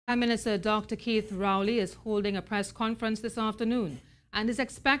Prime Minister Dr. Keith Rowley is holding a press conference this afternoon and is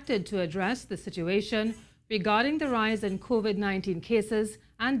expected to address the situation regarding the rise in COVID-19 cases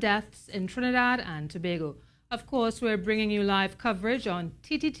and deaths in Trinidad and Tobago. Of course, we're bringing you live coverage on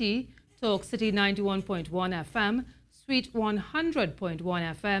TTT, Talk City 91.1 FM, Suite 100.1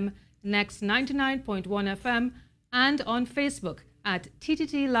 FM, Next 99.1 FM, and on Facebook at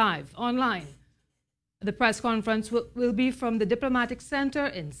TTT Live online. The press conference will be from the Diplomatic Center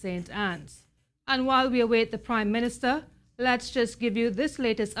in St. Anne's. And while we await the Prime Minister, let's just give you this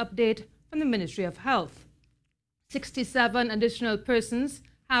latest update from the Ministry of Health. 67 additional persons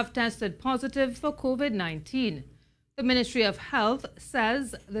have tested positive for COVID-19. The Ministry of Health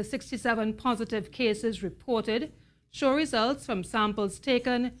says the 67 positive cases reported show results from samples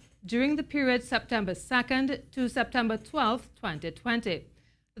taken during the period September 2nd to September 12th, 2020.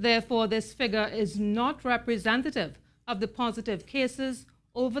 Therefore, this figure is not representative of the positive cases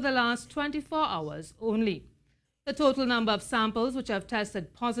over the last 24 hours only. The total number of samples which have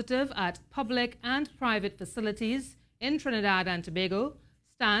tested positive at public and private facilities in Trinidad and Tobago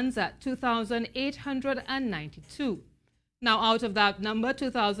stands at 2,892. Now, out of that number,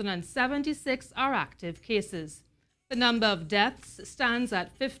 2,076 are active cases. The number of deaths stands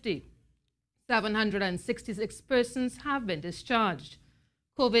at 50. 766 persons have been discharged.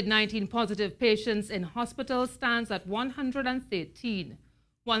 COVID-19 positive patients in hospital stands at 113.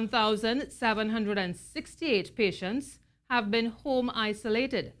 1,768 patients have been home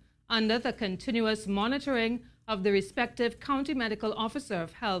isolated under the continuous monitoring of the respective County Medical Officer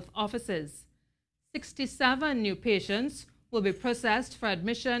of Health offices. 67 new patients will be processed for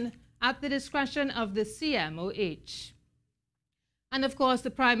admission at the discretion of the CMOH. And of course, the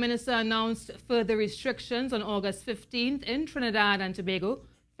Prime Minister announced further restrictions on August 15th in Trinidad and Tobago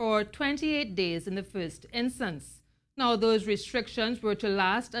for 28 days in the first instance. Now, those restrictions were to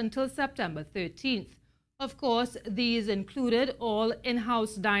last until September 13th. Of course, these included all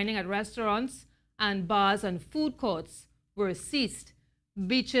in-house dining at restaurants and bars and food courts were ceased.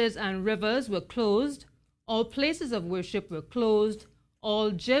 Beaches and rivers were closed. All places of worship were closed.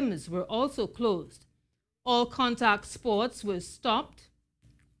 All gyms were also closed. All contact sports were stopped.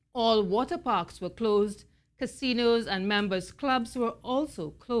 All water parks were closed. Casinos and members' clubs were also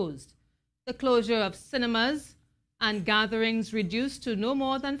closed. The closure of cinemas and gatherings reduced to no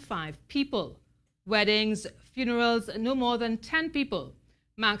more than 5 people. Weddings, funerals, no more than 10 people.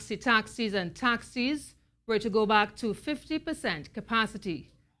 Maxi taxis and taxis were to go back to 50%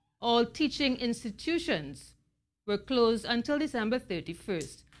 capacity. All teaching institutions were closed until December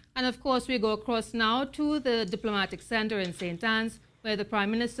 31st. And of course, we go across now to the Diplomatic Center in St. Anne's, where the Prime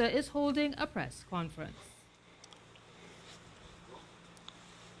Minister is holding a press conference.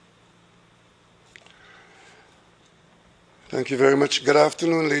 Thank you very much. Good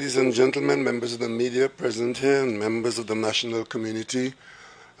afternoon, ladies and gentlemen, members of the media present here and members of the national community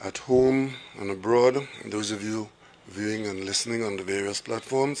at home and abroad, and those of you viewing and listening on the various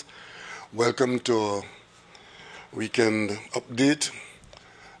platforms. Welcome to our weekend update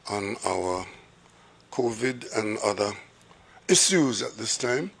on our COVID and other issues at this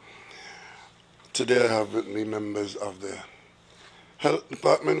time. Today I have with me members of the Health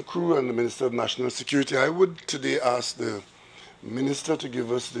Department crew and the Minister of National Security. I would today ask the Minister to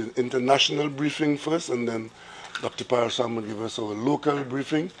give us the international briefing first, and then Dr. Parasam will give us our local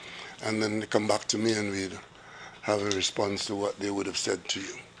briefing, and then they come back to me and we'd have a response to what they would have said to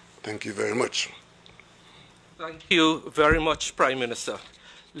you. Thank you very much. Thank you very much, Prime Minister.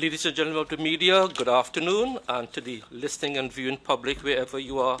 Ladies and gentlemen of the media, good afternoon, and to the listening and viewing public, wherever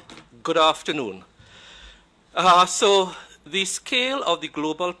you are, good afternoon. So the scale of the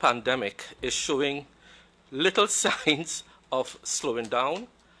global pandemic is showing little signs of slowing down.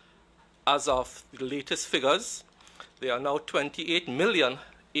 As of the latest figures, there are now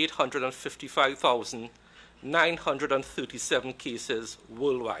 28,855,937 cases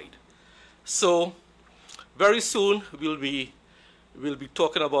worldwide. So very soon we'll be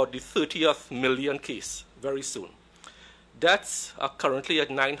talking about the 30th million case, very soon. Deaths are currently at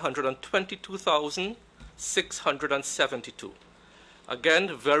 922,672.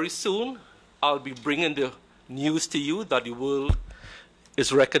 Again, very soon I'll be bringing the news to you that the world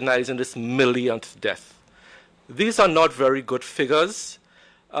is recognizing this millionth death. These are not very good figures.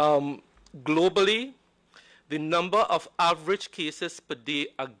 Globally, the number of average cases per day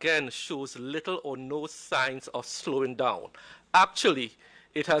again shows little or no signs of slowing down. Actually,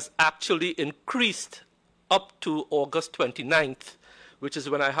 it has actually increased up to August 29th, which is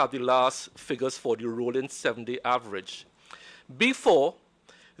when I have the last figures for the rolling 7-day average. Before,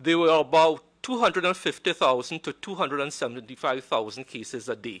 they were about 250,000 to 275,000 cases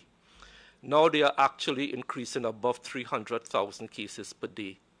a day. Now they are actually increasing above 300,000 cases per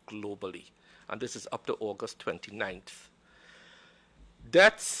day globally, and this is up to August 29th.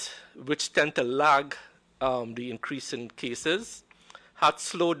 Deaths, which tend to lag the increase in cases, had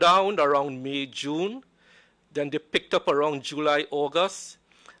slowed down around May, June, then they picked up around July, August,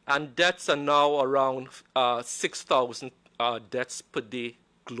 and deaths are now around 6,000 deaths per day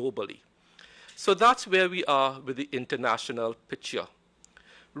globally. So that's where we are with the international picture.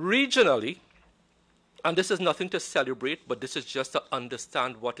 Regionally, and this is nothing to celebrate, but this is just to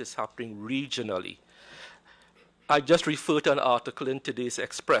understand what is happening regionally. I just referred to an article in today's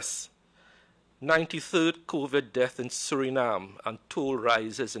Express. 93rd COVID death in Suriname, and toll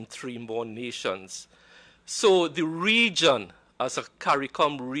rises in 3 more nations. So the region, as a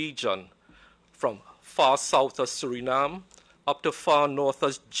CARICOM region, from far south of Suriname up to far north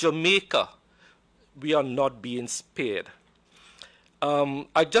as Jamaica, we are not being spared.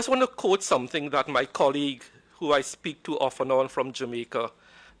 I just want to quote something that my colleague, who I speak to off and on from Jamaica,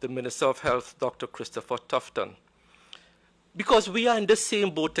 the Minister of Health, Dr. Christopher Tufton, because we are in the same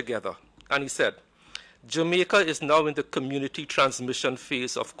boat together. And he said, Jamaica is now in the community transmission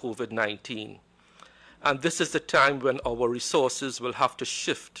phase of COVID-19. And this is the time when our resources will have to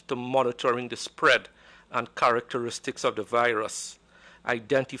shift to monitoring the spread and characteristics of the virus,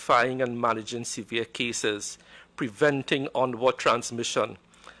 identifying and managing severe cases, preventing onward transmission.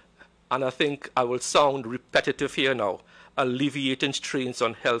 And I think I will sound repetitive here now, alleviating strains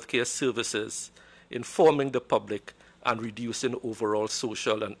on healthcare services, informing the public, and reducing overall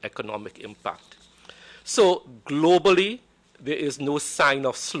social and economic impact. So globally, there is no sign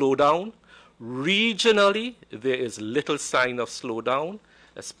of slowdown. Regionally, there is little sign of slowdown,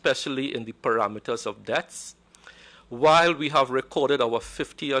 especially in the parameters of deaths. While we have recorded our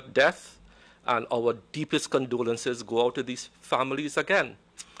 50th death, and our deepest condolences go out to these families again.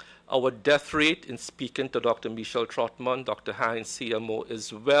 Our death rate, in speaking to Dr. Michelle Trotman, Dr. Hines, CMO,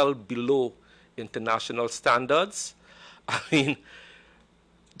 is well below international standards. I mean,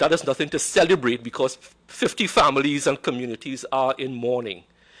 that is nothing to celebrate because 50 families and communities are in mourning.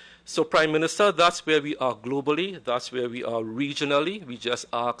 So, Prime Minister, that's where we are globally, that's where we are regionally. We just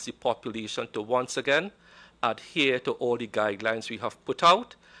ask the population to once again adhere to all the guidelines we have put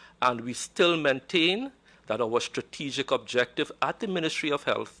out, and we still maintain that our strategic objective at the Ministry of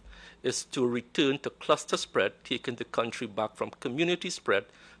Health is to return to cluster spread, taking the country back from community spread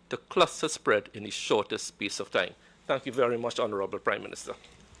to cluster spread in the shortest space of time. Thank you very much, Honorable Prime Minister.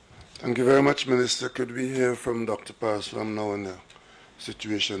 Thank you very much, Minister. Could we hear from Dr. Paraslam now on the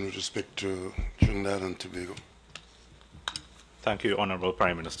situation with respect to Trinidad and Tobago? Thank you, Honorable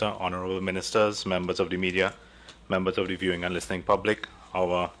Prime Minister, Honorable Ministers, members of the media, members of the viewing and listening public.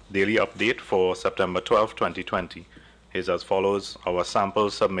 Our daily update for September 12, 2020 is as follows. Our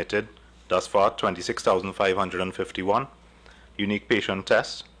samples submitted thus far, 26,551. Unique patient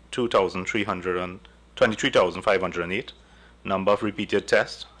tests, 23,508. Number of repeated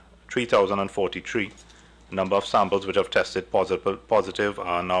tests, 3,043. Number of samples which have tested positive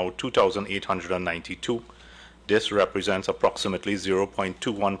are now 2,892. This represents approximately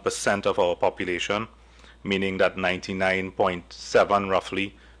 0.21% of our population, meaning that 99.7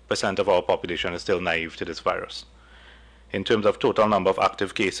 roughly % of our population is still naive to this virus. In terms of total number of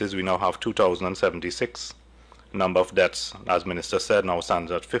active cases, we now have 2,076. Number of deaths, as Minister said, now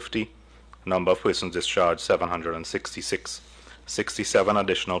stands at 50. Number of persons discharged, 766. 67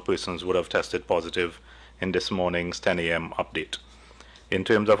 additional persons would have tested positive in this morning's 10 a.m. update. In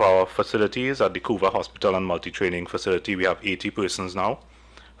terms of our facilities, at the Couva Hospital and Multi-Training Facility, we have 80 persons now,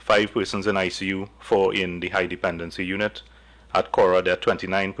 5 persons in ICU, 4 in the high dependency unit. At Cora, there are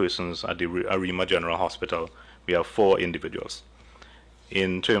 29 persons. At the Arima General Hospital, we have 4 individuals.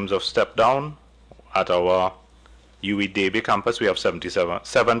 In terms of step down, at our UE Debe campus, we have 7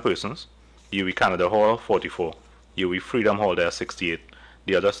 persons. UE Canada Hall, 44. UE Freedom Hall, there are 68.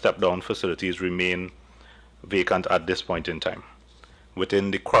 The other step down facilities remain vacant at this point in time.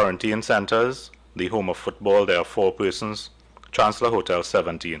 Within the quarantine centers, the Home of Football, there are 4 persons. Chancellor Hotel,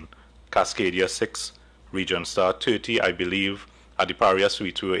 17. Cascadia, 6. Regent Star, 30. I believe at the Paria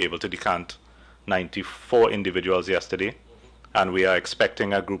Suite, we were able to decant 94 individuals yesterday, and we are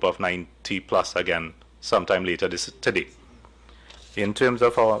expecting a group of 90 plus again sometime later today. In terms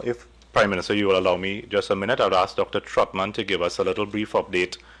of our, if Prime Minister, you will allow me just a minute, I'll ask Dr. Trotman to give us a little brief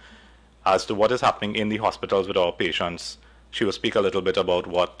update as to what is happening in the hospitals with our patients. She will speak a little bit about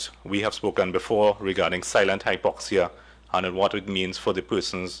what we have spoken before regarding silent hypoxia and what it means for the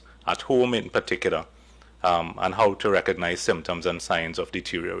persons at home in particular, and how to recognize symptoms and signs of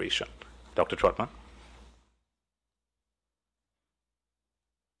deterioration. Dr. Trotman.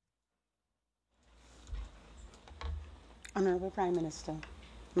 Honorable Prime Minister,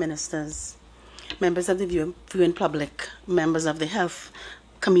 ministers, members of the viewing public, members of the health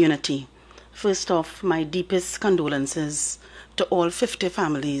community. First off, my deepest condolences to all 50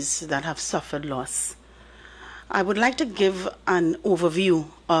 families that have suffered loss. I would like to give an overview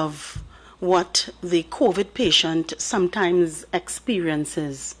of what the COVID patient sometimes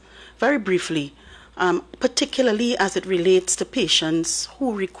experiences, very briefly, particularly as it relates to patients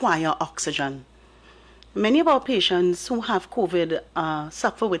who require oxygen. Many of our patients who have COVID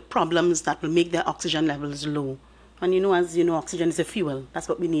suffer with problems that will make their oxygen levels low. And as you know, oxygen is a fuel. That's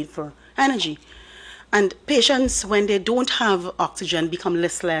what we need for energy. And patients, when they don't have oxygen, become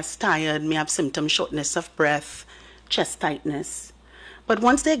listless, tired, may have symptoms, shortness of breath, chest tightness. But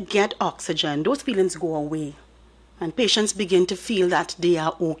once they get oxygen, those feelings go away. And patients begin to feel that they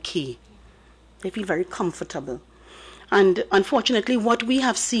are okay. They feel very comfortable. And unfortunately, what we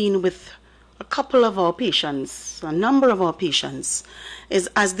have seen with a couple of our patients, a number of our patients, is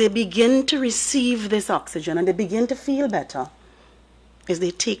as they begin to receive this oxygen and they begin to feel better, is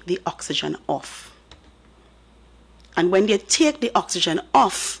they take the oxygen off. And when they take the oxygen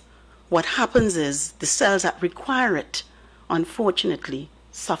off, what happens is the cells that require it, unfortunately,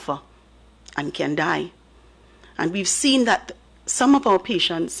 suffer and can die. And we've seen that some of our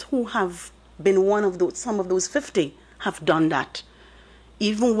patients who have been one of those, some of those 50 have done that.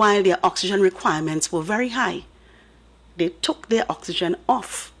 Even while their oxygen requirements were very high, they took their oxygen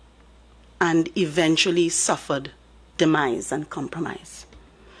off and eventually suffered demise and compromise.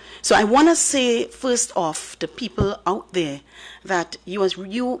 So I want to say first off to people out there that you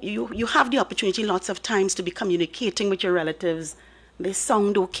have the opportunity lots of times to be communicating with your relatives. They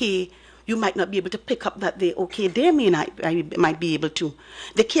sound okay. You might not be able to pick up that they're okay. They might be able to.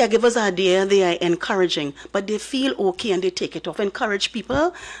 The caregivers are there, they are encouraging, but they feel okay and they take it off. Encourage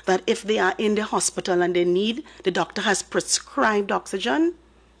people that if they are in the hospital and they need, the doctor has prescribed oxygen,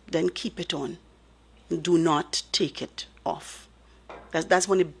 then keep it on. Do not take it off. That's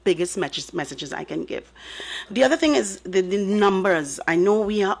one of the biggest messages I can give. The other thing is the numbers. I know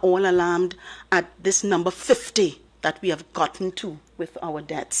we are all alarmed at this number 50 that we have gotten to with our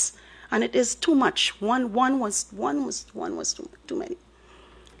deaths. And it is too much. One was too many.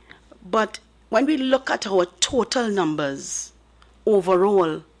 But when we look at our total numbers,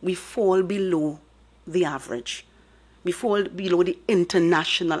 overall, we fall below the average. We fall below the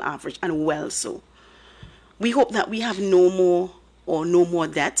international average, and well so. We hope that we have no more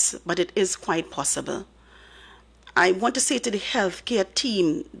deaths, but it is quite possible. I want to say to the healthcare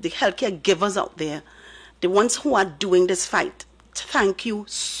team, the healthcare givers out there, the ones who are doing this fight, thank you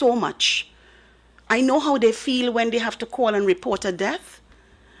so much. I know how they feel when they have to call and report a death.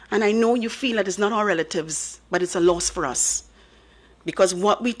 And I know you feel that it's not our relatives, but it's a loss for us. Because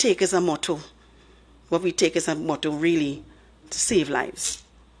what we take is a motto. What we take is a motto, really, to save lives.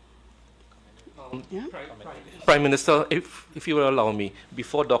 Prime Minister, if you will allow me,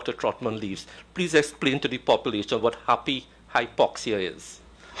 before Dr. Trotman leaves, please explain to the population what happy hypoxia is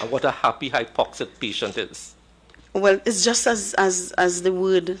and what a happy hypoxic patient is. Well, it's just as the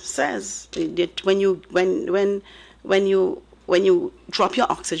word says. When you drop your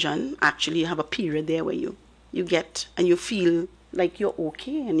oxygen, actually you have a period there where you get and you feel like you're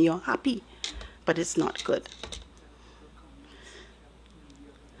okay and you're happy, but it's not good.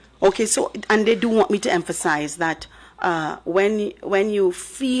 Okay, so, and they do want me to emphasize that when you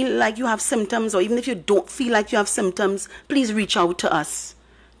feel like you have symptoms, or even if you don't feel like you have symptoms, please reach out to us.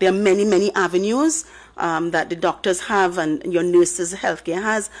 There are many avenues that the doctors have and your nurses, healthcare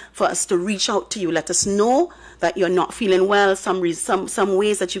has, for us to reach out to you. Let us know that you're not feeling well. Some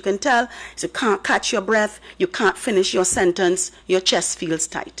ways that you can tell is you can't catch your breath, you can't finish your sentence, your chest feels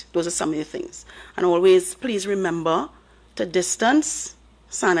tight. Those are some of the things. And always, please remember to distance,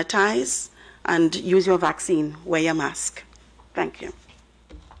 sanitize, and use your vaccine. Wear your mask. Thank you.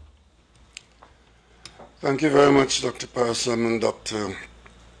 Thank you very much, Dr. Parson and Dr.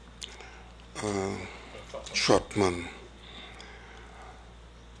 Trotman.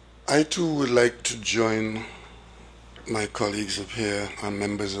 I too would like to join my colleagues up here and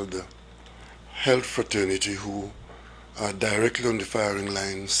members of the health fraternity who are directly on the firing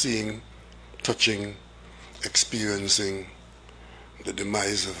line, seeing, touching, experiencing the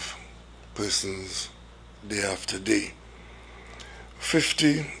demise of persons day after day.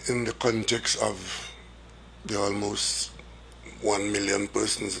 50 in the context of the almost 1 million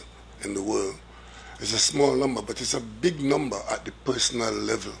persons in the world is a small number, but it's a big number at the personal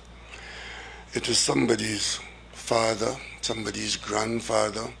level. It is somebody's father, somebody's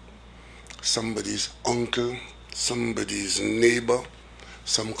grandfather, somebody's uncle, somebody's neighbor,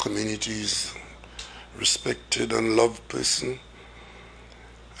 some communities' respected and loved person.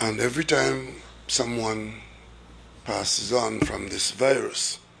 And every time someone passes on from this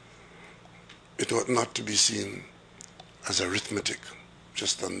virus, it ought not to be seen as arithmetic,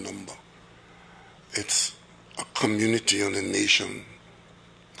 just a number. It's a community and a nation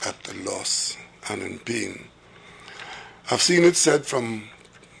at a loss and in pain. I've seen it said from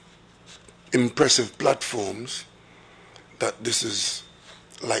impressive platforms that this is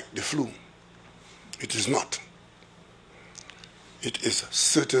like the flu. It is not. It is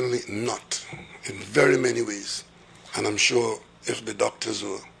certainly not in very many ways. And I'm sure if the doctors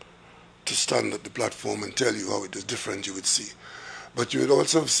were to stand at the platform and tell you how it is different, you would see. But you would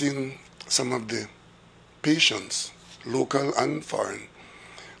also have seen some of the patients, local and foreign,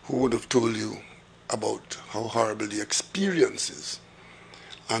 who would have told you about how horrible the experience is.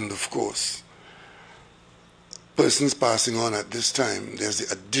 And of course, persons passing on at this time, there's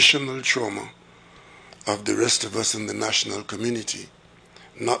the additional trauma of the rest of us in the national community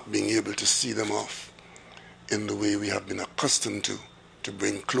not being able to see them off in the way we have been accustomed to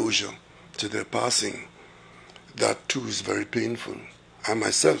bring closure to their passing. That too is very painful. I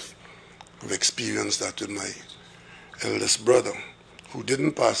myself have experienced that with my eldest brother, who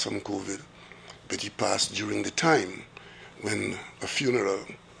didn't pass from COVID, but he passed during the time when a funeral,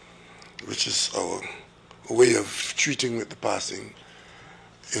 which is our way of treating with the passing,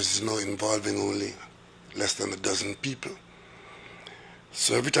 is now involving only less than a dozen people.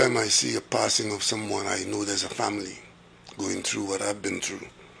 So every time I see a passing of someone, I know there's a family going through what I've been through.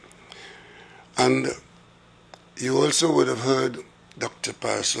 And you also would have heard Dr.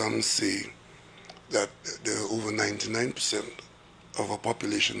 Parasram say that there are over 99% of our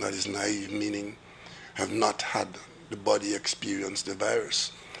population that is naive, meaning have not had the body experience the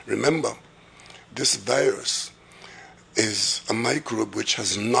virus. Remember, this virus is a microbe which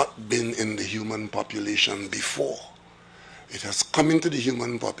has not been in the human population before. It has come into the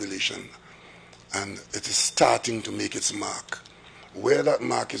human population and it is starting to make its mark. Where that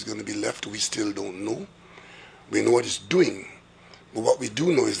mark is going to be left, we still don't know. We know what it's doing, but what we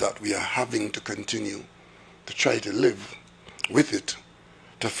do know is that we are having to continue to try to live with it,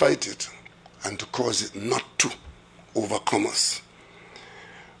 to fight it, and to cause it not to overcome us.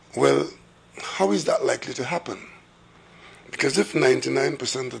 Well, how is that likely to happen? Because if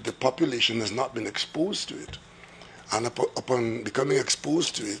 99% of the population has not been exposed to it, and upon becoming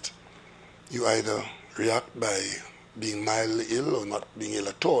exposed to it, you either react by being mildly ill or not being ill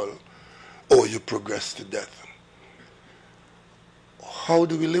at all, or you progress to death. How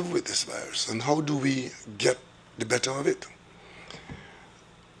do we live with this virus, and how do we get the better of it?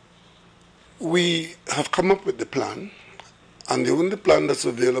 We have come up with the plan, and the only plan that's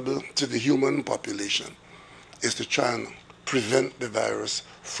available to the human population is to try and prevent the virus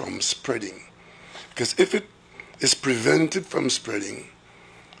from spreading. Because if it is prevented from spreading,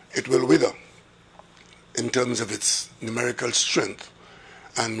 it will wither in terms of its numerical strength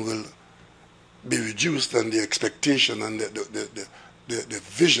and will be reduced, and the expectation and the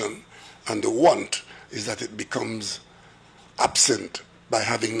vision and the want is that it becomes absent by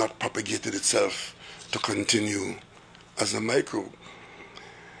having not propagated itself to continue as a microbe.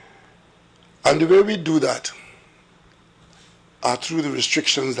 And the way we do that are through the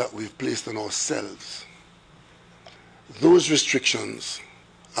restrictions that we've placed on ourselves. Those restrictions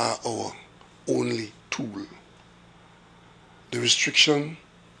are our only tool. The restriction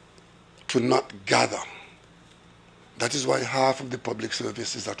to not gather. That is why half of the public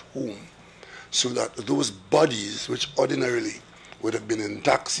service is at home, so that those bodies which ordinarily would have been in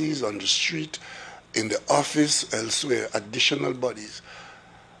taxis, on the street, in the office, elsewhere, additional bodies,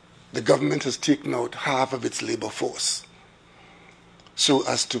 the government has taken out half of its labor force so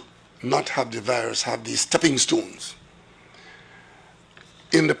as to not have the virus have these stepping stones.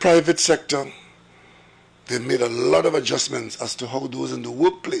 In the private sector, they've made a lot of adjustments as to how those in the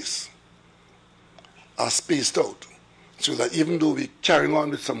workplace are spaced out, so that even though we're carrying on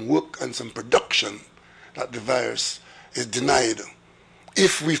with some work and some production, that the virus is denied.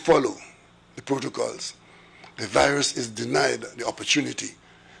 If we follow the protocols, the virus is denied the opportunity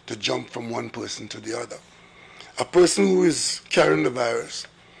to jump from one person to the other. A person who is carrying the virus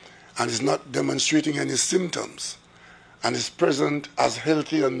and is not demonstrating any symptoms and is present as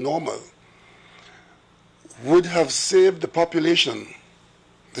healthy and normal would have saved the population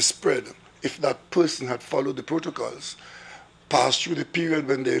the spread if that person had followed the protocols, passed through the period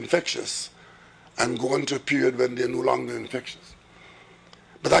when they're infectious, and go on to a period when they're no longer infectious.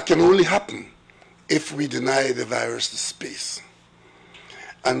 But that can only happen if we deny the virus the space.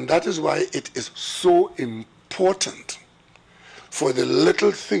 And that is why it is so important for the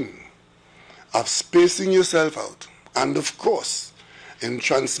little thing of spacing yourself out. And of course, in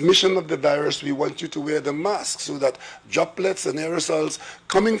transmission of the virus, we want you to wear the mask so that droplets and aerosols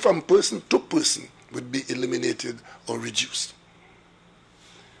coming from person to person would be eliminated or reduced.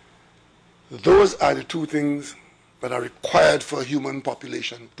 Those are the two things that are required for a human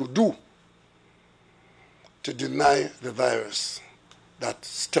population to do to deny the virus that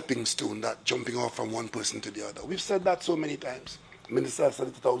stepping stone, that jumping off from one person to the other. We've said that so many times. The Minister has said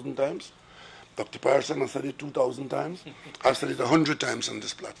it 1,000 times. Dr. Patterson has said it 2,000 times. I've said it 100 times on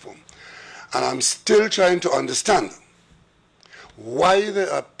this platform. And I'm still trying to understand why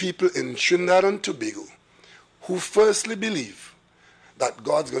there are people in Trinidad and Tobago who firstly believe that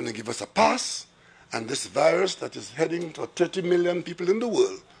God's going to give us a pass and this virus that is heading to 30 million people in the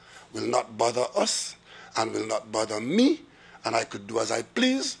world will not bother us and will not bother me, and I could do as I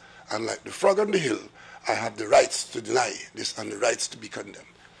please, and like the frog on the hill, I have the rights to deny this and the rights to be condemned.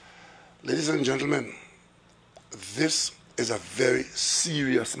 Ladies and gentlemen, this is a very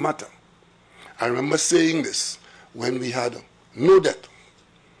serious matter. I remember saying this when we had no death.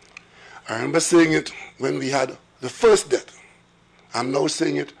 I remember saying it when we had the first death. I'm now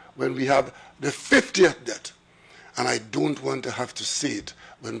saying it when we have the 50th death. And I don't want to have to say it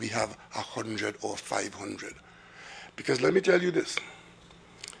when we have 100 or 500. Because let me tell you this.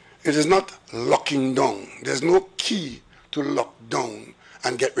 It is not locking down. There's no key to lock down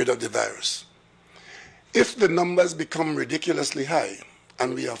and get rid of the virus. If the numbers become ridiculously high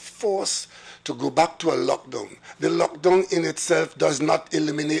and we are forced to go back to a lockdown, the lockdown in itself does not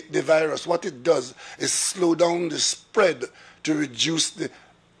eliminate the virus. What it does is slow down the spread to reduce the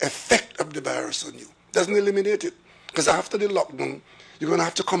effect of the virus on you. It doesn't eliminate it. Because after the lockdown, you're going to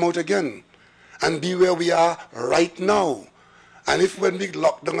have to come out again and be where we are right now. And if when we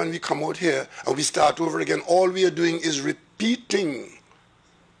lock down and we come out here and we start over again, all we are doing is repeating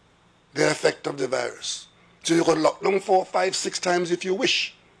the effect of the virus. So you could lock down 4, 5, 6 times if you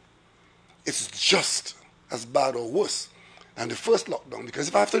wish. It's just as bad or worse than the first lockdown. Because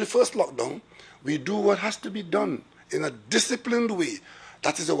if after the first lockdown, we do what has to be done in a disciplined way,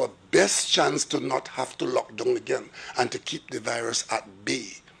 that is our best chance to not have to lock down again and to keep the virus at bay.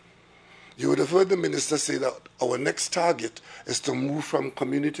 You would have heard the minister say that our next target is to move from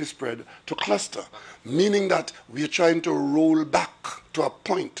community spread to cluster, meaning that we are trying to roll back to a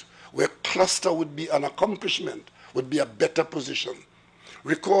point where cluster would be an accomplishment, would be a better position.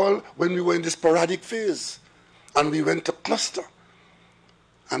 Recall when we were in the sporadic phase and we went to cluster,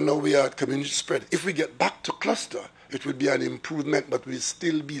 and now we are at community spread. If we get back to cluster, it would be an improvement, but we'll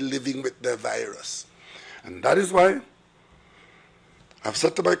still be living with the virus. And that is why I've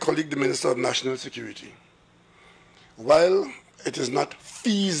said to my colleague, the Minister of National Security, while it is not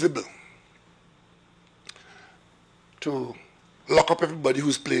feasible to lock up everybody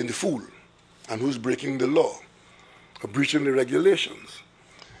who's playing the fool and who's breaking the law or breaching the regulations,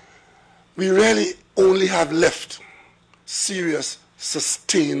 we really only have left serious,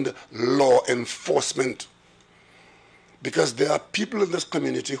 sustained law enforcement, because there are people in this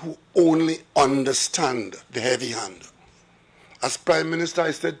community who only understand the heavy hand. As Prime Minister,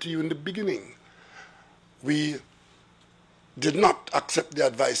 I said to you in the beginning, we did not accept the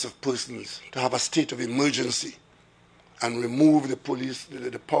advice of persons to have a state of emergency and remove the police,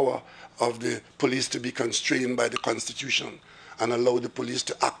 the power of the police to be constrained by the Constitution and allow the police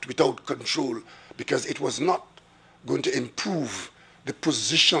to act without control, because it was not going to improve the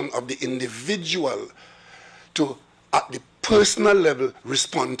position of the individual to, at the personal level,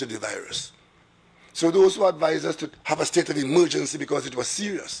 respond to the virus. So those who advised us to have a state of emergency because it was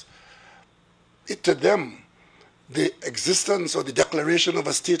serious, to them, the existence or the declaration of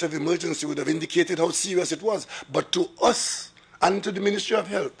a state of emergency would have indicated how serious it was. But to us and to the Ministry of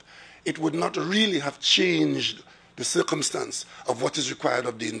Health, it would not really have changed the circumstance of what is required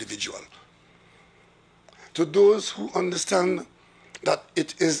of the individual. To those who understand that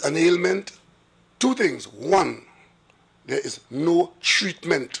it is an ailment, two things. One, there is no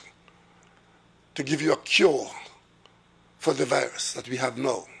treatment to give you a cure for the virus that we have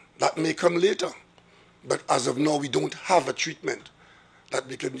now. That may come later, but as of now, we don't have a treatment that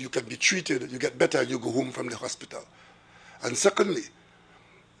you can be treated, you get better, and you go home from the hospital. And secondly,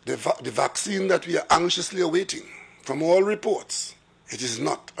 the vaccine that we are anxiously awaiting, from all reports, it is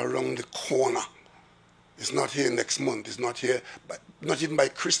not around the corner. It's not here next month. It's not here, not even by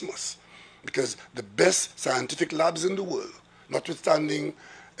Christmas. Because the best scientific labs in the world, notwithstanding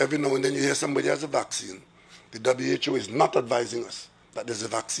every now and then you hear somebody has a vaccine, the WHO is not advising us that there's a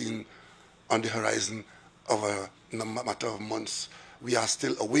vaccine on the horizon of a matter of months we are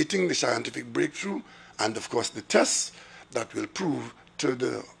still awaiting the scientific breakthrough and, of course, the tests that will prove to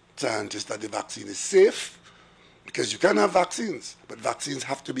the scientists that the vaccine is safe, because you can have vaccines, but vaccines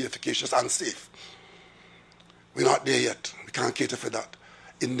have to be efficacious and safe. We're not there yet. We can't cater for that.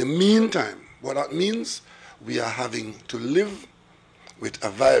 In the meantime, what that means, we are having to live with a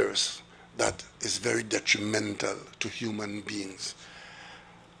virus that is very detrimental to human beings.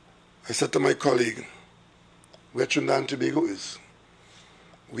 I said to my colleague, where Trinidad and Tobago is,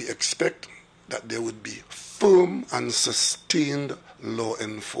 we expect that there would be firm and sustained law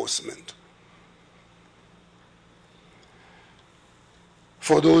enforcement.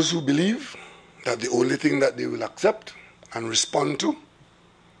 For those who believe that the only thing that they will accept and respond to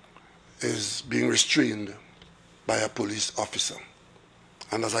is being restrained by a police officer.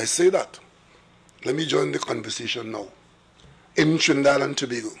 And as I say that, let me join the conversation now. In Trinidad and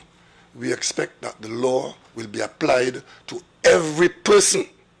Tobago, we expect that the law will be applied to every person,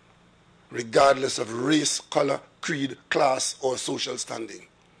 regardless of race, color, creed, class, or social standing.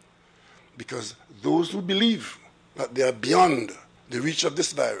 Because those who believe that they are beyond the reach of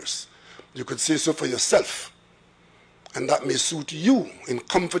this virus, you could say so for yourself, and that may suit you in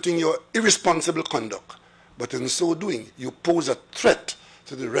comforting your irresponsible conduct, but in so doing, you pose a threat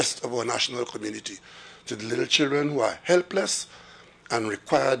to the rest of our national community, to the little children who are helpless and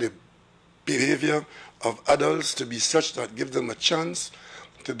require the behavior of adults to be such that give them a chance,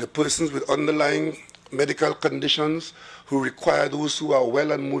 to the persons with underlying medical conditions who require those who are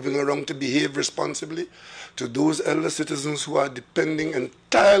well and moving around to behave responsibly, to those elder citizens who are depending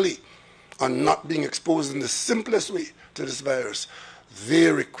entirely on not being exposed in the simplest way to this virus.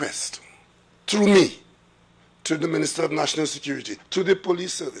 They request, through me, to the Minister of National Security, to the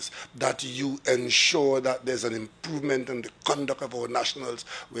police service, that you ensure that there's an improvement in the conduct of our nationals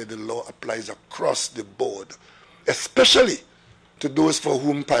where the law applies across the board, especially to those for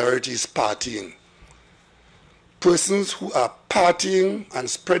whom priority is partying. Persons who are partying and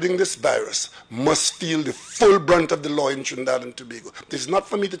spreading this virus must feel the full brunt of the law in Trinidad and Tobago. It is not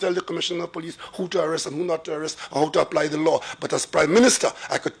for me to tell the Commissioner of Police who to arrest and who not to arrest or how to apply the law. But as Prime Minister,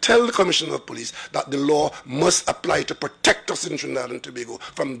 I could tell the Commissioner of Police that the law must apply to protect us in Trinidad and Tobago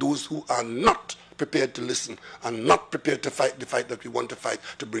from those who are not prepared to listen and not prepared to fight the fight that we want to fight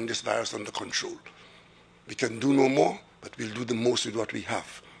to bring this virus under control. We can do no more, but we'll do the most with what we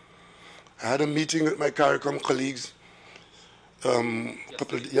have. I had a meeting with my CARICOM colleagues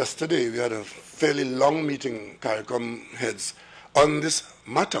yesterday. We had a fairly long meeting, CARICOM heads, on this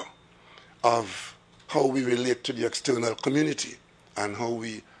matter of how we relate to the external community and how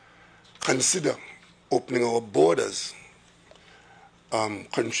we consider opening our borders.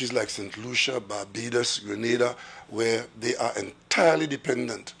 Countries like St. Lucia, Barbados, Grenada, where they are entirely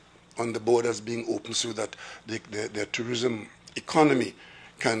dependent on the borders being open so that their tourism economy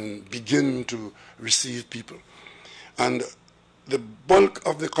can begin to receive people. And the bulk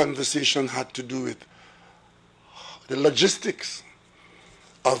of the conversation had to do with the logistics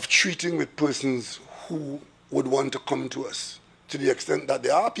of treating with persons who would want to come to us, to the extent that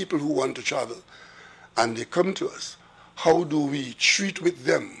there are people who want to travel and they come to us. How do we treat with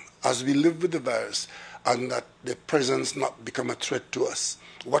them as we live with the virus and that their presence not become a threat to us?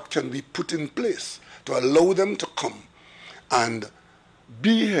 What can we put in place to allow them to come and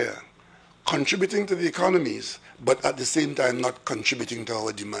be here, contributing to the economies, but at the same time not contributing to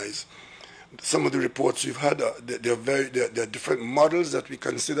our demise? Some of the reports we've had, there are different models that we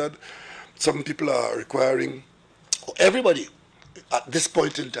considered. Some people are requiring, everybody at this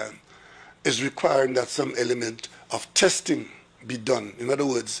point in time is requiring that some element of testing be done. In other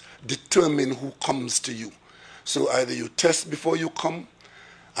words, determine who comes to you. So either you test before you come,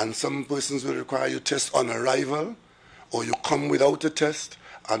 and some persons will require you test on arrival, or you come without a test,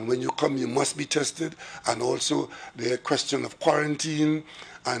 and when you come you must be tested, and also the question of quarantine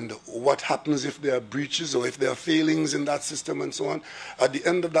and what happens if there are breaches or if there are failings in that system and so on. At the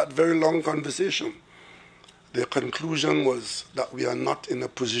end of that very long conversation, the conclusion was that we are not in a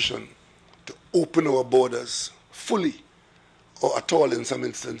position to open our borders fully or at all in some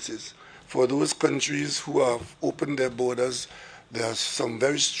instances. For those countries who have opened their borders, there are some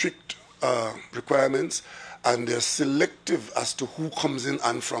very strict requirements, and they're selective as to who comes in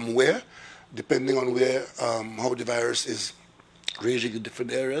and from where, depending on where, how the virus is raging in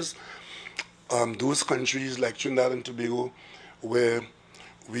different areas. Those countries like Trinidad and Tobago, where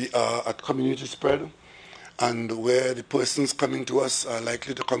we are at community spread, and where the persons coming to us are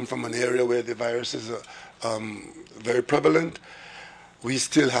likely to come from an area where the virus is very prevalent, we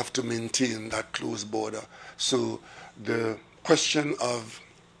still have to maintain that closed border. So the question of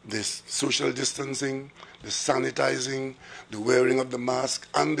this social distancing, the sanitizing, the wearing of the mask,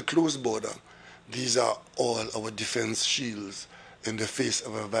 and the closed border, these are all our defense shields in the face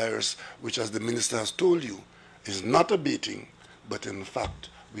of a virus which, as the minister has told you, is not abating, but in fact,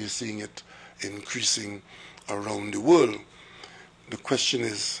 we're seeing it increasing around the world. The question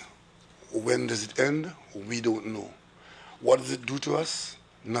is, when does it end? We don't know. What does it do to us?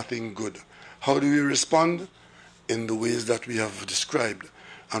 Nothing good. How do we respond? In the ways that we have described.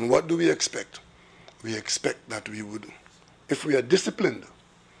 And what do we expect? We expect that we would, if we are disciplined,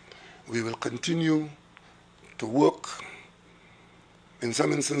 we will continue to work, in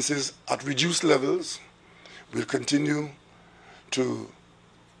some instances, at reduced levels. We'll continue to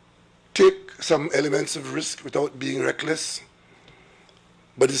take some elements of risk without being reckless,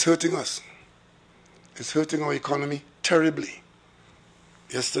 but it's hurting us. It's hurting our economy terribly.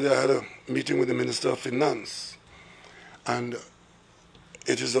 Yesterday I had a meeting with the Minister of Finance, and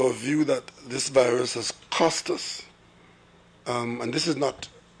it is our view that this virus has cost us, and this is not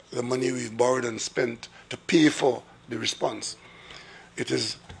the money we've borrowed and spent to pay for the response. It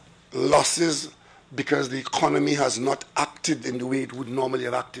is losses because the economy has not acted in the way it would normally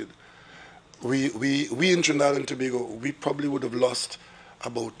have acted. We in Trinidad and Tobago, we probably would have lost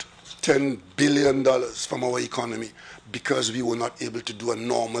about $10 billion from our economy because we were not able to do a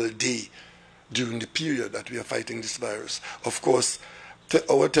normal day during the period that we are fighting this virus. Of course,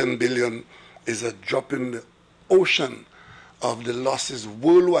 our 10 billion is a drop in the ocean of the losses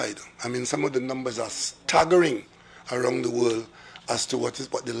worldwide. I mean, some of the numbers are staggering around the world as to what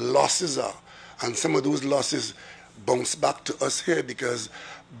the losses are. And some of those losses bounce back to us here because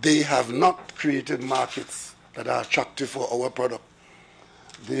they have not created markets that are attractive for our product.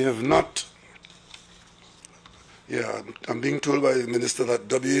 They have not. Yeah, I'm being told by the minister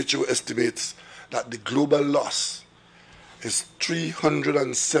that WHO estimates that the global loss is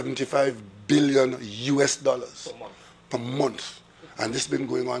 $375 billion US per month. And this has been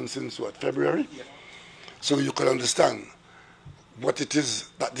going on since what, February? Yeah. So you can understand what it is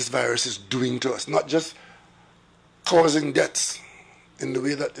that this virus is doing to us, not just causing deaths in the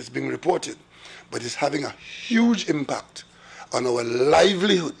way that it's being reported, but it's having a huge impact on our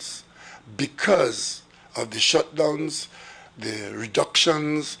livelihoods because of the shutdowns, the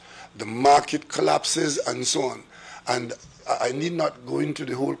reductions, the market collapses, and so on. And I need not go into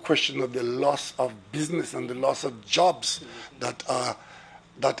the whole question of the loss of business and the loss of jobs that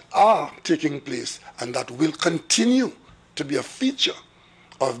are taking place and that will continue to be a feature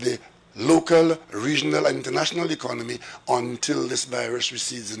of the local, regional, and international economy until this virus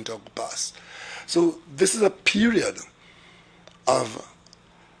recedes into our past. So this is a period of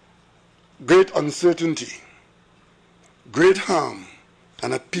great uncertainty, great harm,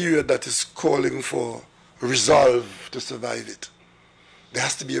 and a period that is calling for resolve to survive it. There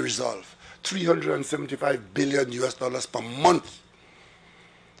has to be a resolve. $375 billion US per month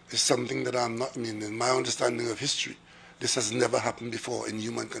is something that I'm not, in my understanding of history, this has never happened before in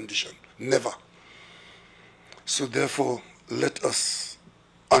human condition. Never. So therefore, let us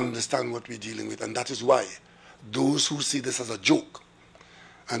understand what we're dealing with. And that is why those who see this as a joke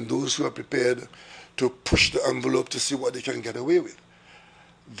and those who are prepared to push the envelope to see what they can get away with,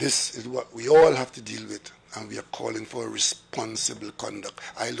 this is what we all have to deal with, and we are calling for a responsible conduct.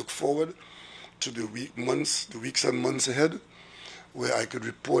 I look forward to the weeks and months ahead, where I could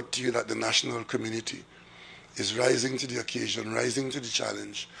report to you that the national community is rising to the occasion, rising to the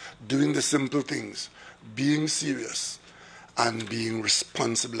challenge, doing the simple things, being serious, and being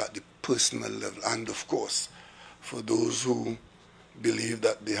responsible at the personal level. And of course, for those who believe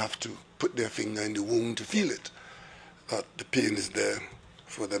that they have to put their finger in the wound to feel it, that the pain is there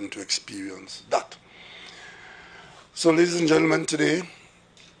for them to experience that. So, ladies and gentlemen, today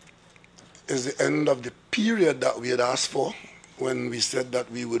is the end of the period that we had asked for when we said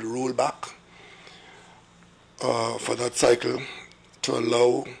that we would roll back for that cycle to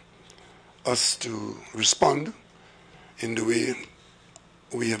allow us to respond in the way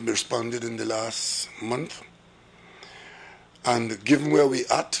we have responded in the last month. And given where we're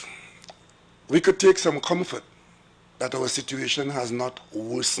at, we could take some comfort that our situation has not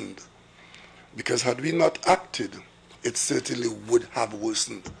worsened. Because had we not acted, it certainly would have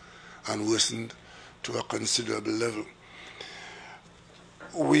worsened, and worsened to a considerable level.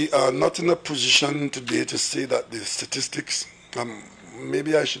 We are not in a position today to say that the statistics,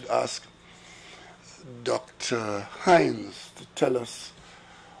 maybe I should ask Dr. Hines to tell us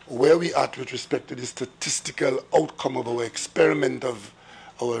where we are with respect to the statistical outcome of our experiment of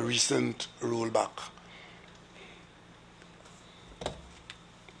our recent rollback.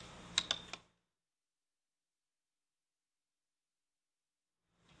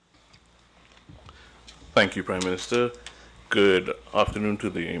 Thank you, Prime Minister. Good afternoon to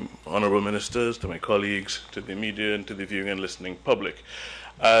the honorable ministers, to my colleagues, to the media, and to the viewing and listening public.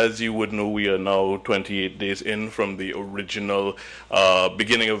 As you would know, we are now 28 days in from the original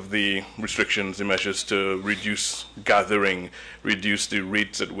beginning of the restrictions, the measures to reduce gathering, reduce the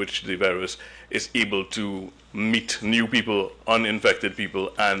rates at which the virus is able to meet new people, uninfected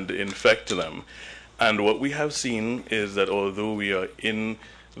people, and infect them. And what we have seen is that although we are in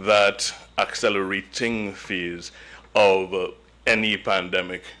that accelerating phase of any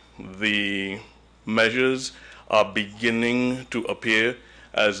pandemic, the measures are beginning to appear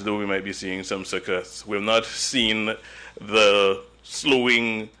as though we might be seeing some success. We've not seen the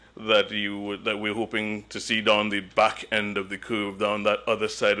slowing that we're hoping to see down the back end of the curve, down that other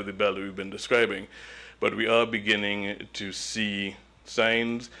side of the bell that we've been describing, but we are beginning to see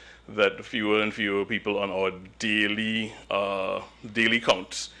signs that fewer and fewer people on our daily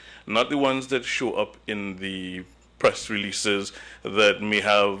counts, not the ones that show up in the press releases that may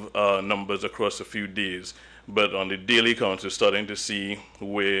have numbers across a few days, but on the daily counts, we're starting to see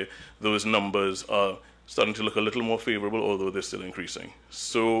where those numbers are starting to look a little more favorable, although they're still increasing.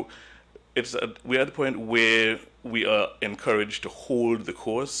 So we're at the point where we are encouraged to hold the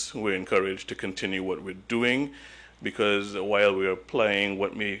course. We're encouraged to continue what we're doing, because while we're applying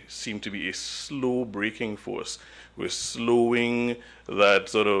what may seem to be a slow braking force, we're slowing that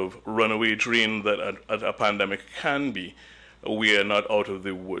sort of runaway train that a pandemic can be. We are not out of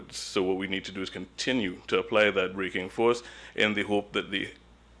the woods. So what we need to do is continue to apply that braking force in the hope that the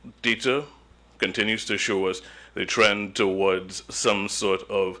data continues to show us the trend towards some sort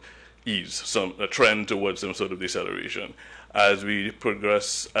of ease, a trend towards some sort of deceleration. As we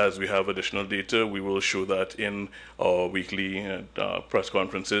progress, as we have additional data, we will show that in our weekly press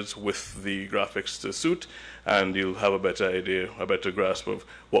conferences with the graphics to suit, and you'll have a better idea, a better grasp of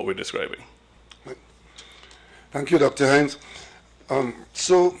what we're describing. Thank you, Dr. Hines.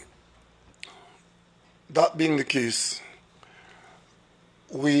 So, that being the case,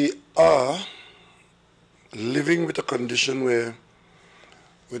 we are living with a condition where,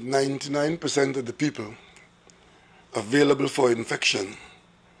 with 99% of the people available for infection,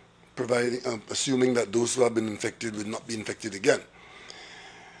 assuming that those who have been infected will not be infected again.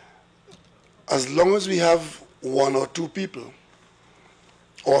 As long as we have one or two people,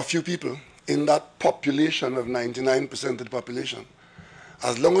 or a few people, in that population of 99% of the population,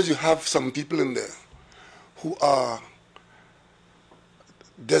 as long as you have some people in there who are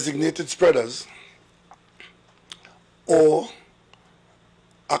designated spreaders or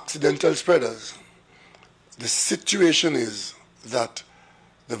accidental spreaders, the situation is that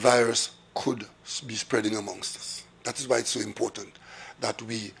the virus could be spreading amongst us. That is why it's so important that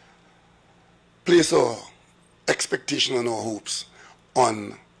we place our expectation and our hopes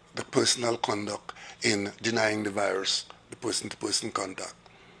on the personal conduct in denying the virus, the person-to-person contact.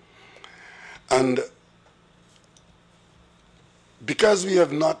 And because we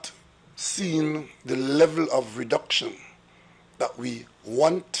have not seen the level of reduction that we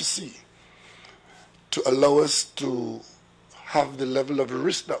want to see to allow us to have the level of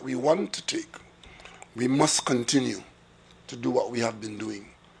risk that we want to take, we must continue to do what we have been doing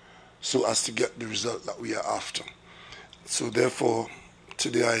so as to get the result that we are after. So therefore,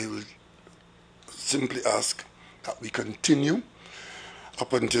 today I will simply ask that we continue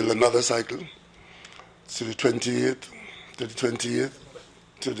up until another cycle, to the 28th, to the 28th,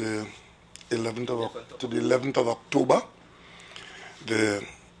 to the 11th of October. The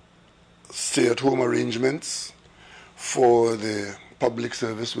stay-at-home arrangements for the public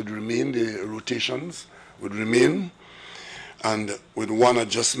service would remain, the rotations would remain, and with one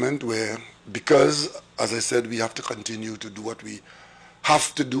adjustment where, because, as I said, we have to continue to do what we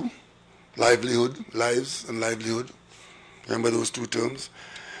have to do, lives and livelihood, remember those two terms,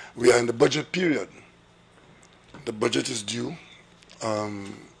 we are in the budget period. The budget is due.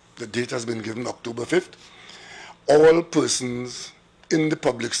 The date has been given October 5th. All persons in the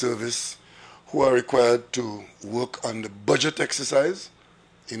public service who are required to work on the budget exercise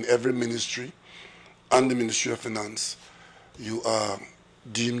in every ministry and the Ministry of Finance, you are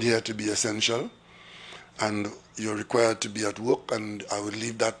deemed here to be essential, and you're required to be at work, and I would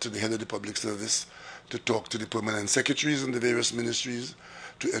leave that to the head of the public service to talk to the permanent secretaries in the various ministries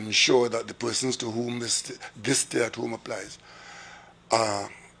to ensure that the persons to whom this stay-at-home applies are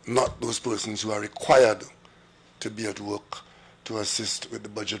not those persons who are required to be at work to assist with the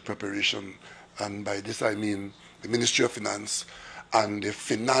budget preparation. And by this I mean the Ministry of Finance and the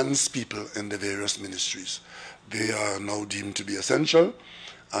finance people in the various ministries. They are now deemed to be essential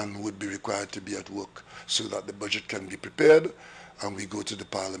and would be required to be at work so that the budget can be prepared and we go to the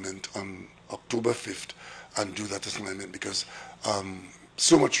Parliament on October 5th and do that assignment, because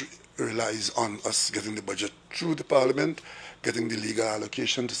so much relies on us getting the budget through the Parliament, getting the legal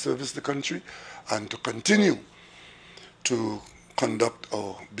allocation to service the country, and to continue to conduct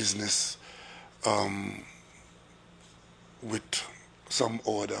our business with some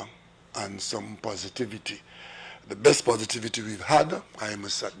order and some positivity. The best positivity we've had, I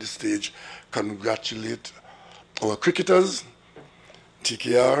must at this stage congratulate our cricketers,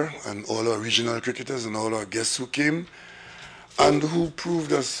 TKR, and all our regional cricketers and all our guests who came and who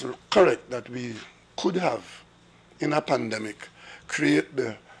proved us correct that we could have, in a pandemic, create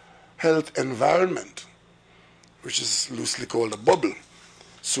the health environment, which is loosely called a bubble,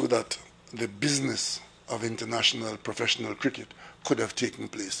 so that the business of international professional cricket could have taken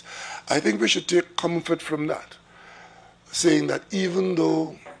place. I think we should take comfort from that, saying that even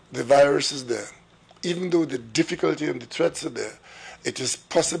though the virus is there, even though the difficulty and the threats are there, it is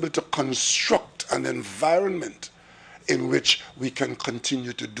possible to construct an environment in which we can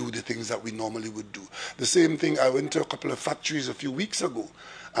continue to do the things that we normally would do. The same thing, I went to a couple of factories a few weeks ago,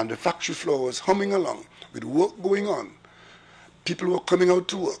 and the factory floor was humming along with work going on. People were coming out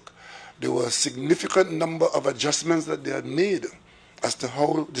to work. There were a significant number of adjustments that they had made as to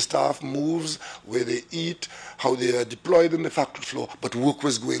how the staff moves, where they eat, how they are deployed on the factory floor, but work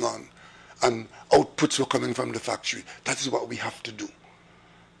was going on, and outputs were coming from the factory. That is what we have to do.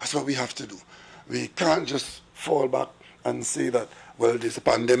 That's what we have to do. We can't just fall back and say that, well, there's a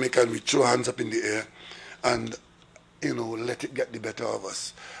pandemic and we throw hands up in the air and, let it get the better of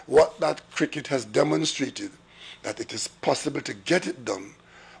us. What that cricket has demonstrated, that it is possible to get it done,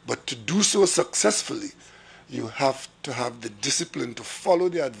 but to do so successfully, you have to have the discipline to follow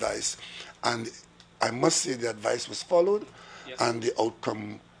the advice. And I must say the advice was followed, yes, and the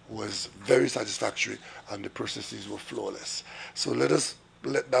outcome was very satisfactory, and the processes were flawless. So let us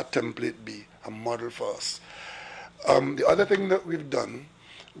let that template be a model for us. The other thing that we've done,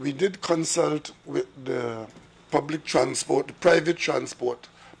 we did consult with the public transport, the private transport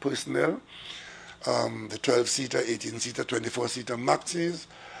personnel, the 12-seater, 18-seater, 24-seater maxis,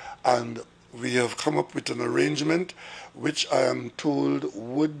 and we have come up with an arrangement which I am told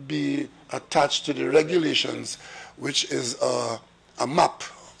would be attached to the regulations, which is a map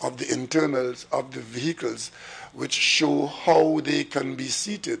of the internals of the vehicles, which show how they can be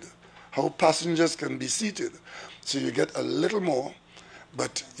seated, how passengers can be seated. So you get a little more,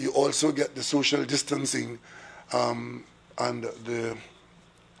 but you also get the social distancing, and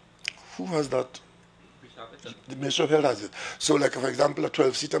who has that? The Ministry of Health has it. So, like, for example, a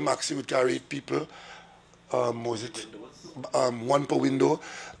 12-seater maxi would carry 8 people. Was it one per window?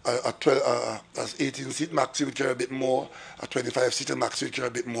 A 18-seat maxi would carry a bit more. A 25-seater maxi would carry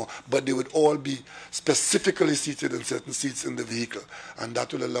a bit more. But they would all be specifically seated in certain seats in the vehicle, and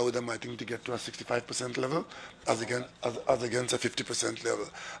that will allow them, I think, to get to a 65% level, as against a 50% level.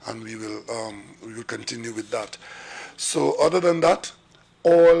 And we will continue with that. So, other than that,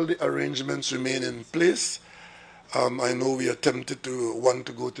 all the arrangements remain in place. I know we are tempted to want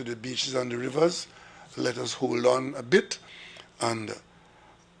to go to the beaches and the rivers. Let us hold on a bit. And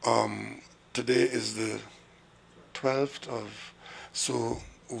today is the 12th so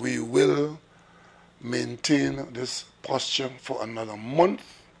we will maintain this posture for another month.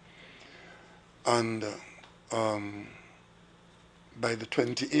 And by the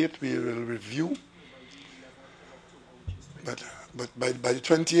 28th, we will review. But by the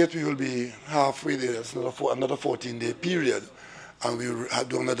 28th, we will be halfway there. It's another 14-day period. And we will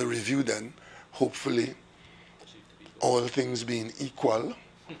do another review then, hopefully, all things being equal,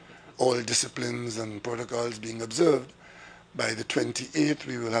 all disciplines and protocols being observed. By the 28th,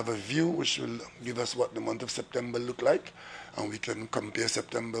 we will have a view which will give us what the month of September look like, and we can compare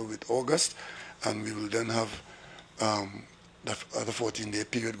September with August, and we will then have the other 14-day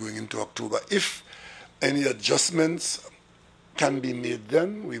period going into October. If any adjustments can be made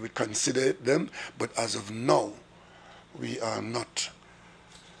then, we would consider it then, but as of now, we are not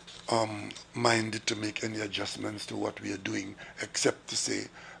minded to make any adjustments to what we are doing, except to say,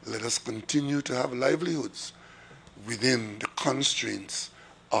 let us continue to have livelihoods within the constraints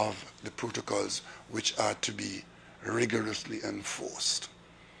of the protocols which are to be rigorously enforced.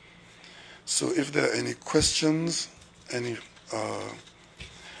 So if there are any questions,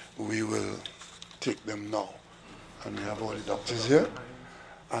 we will take them now. And we have all the doctors here.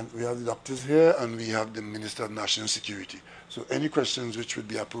 And we have the doctors here, and we have the Minister of National Security. So any questions which would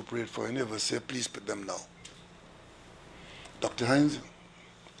be appropriate for any of us here, please put them now. Dr. Hines?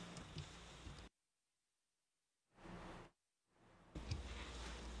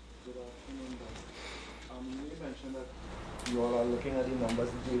 You mentioned that you all are looking at the numbers,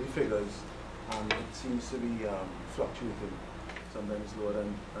 the daily figures, and it seems to be fluctuating, sometimes lower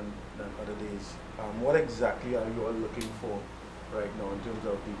than other days. What exactly are you all looking for right now in terms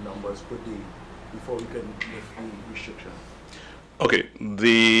of the numbers per day before we can lift the restriction? Okay,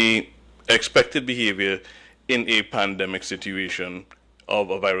 the expected behavior in a pandemic situation of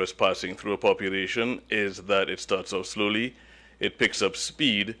a virus passing through a population is that it starts off slowly, it picks up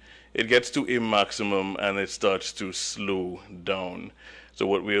speed, it gets to a maximum, and it starts to slow down. So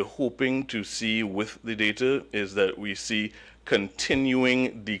what we're hoping to see with the data is that we see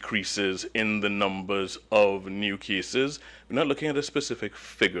continuing decreases in the numbers of new cases. We're not looking at a specific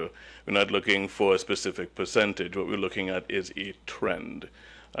figure. We're not looking for a specific percentage. What we're looking at is a trend,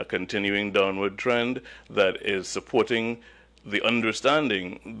 a continuing downward trend that is supporting the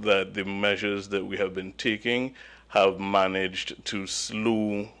understanding that the measures that we have been taking have managed to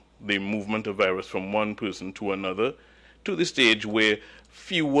slow the movement of virus from one person to another to the stage where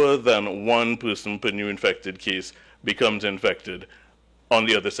fewer than one person per new infected case becomes infected on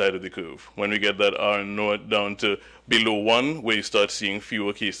the other side of the curve. When we get that R naught down to below 1, where you start seeing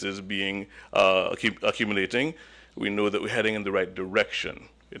fewer cases being accumulating, we know that we're heading in the right direction.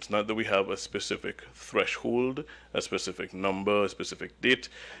 It's not that we have a specific threshold, a specific number, a specific date.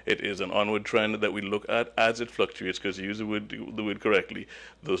 It is an onward trend that we look at as it fluctuates, because you use the word correctly.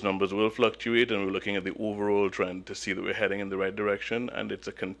 Those numbers will fluctuate, and we're looking at the overall trend to see that we're heading in the right direction, and it's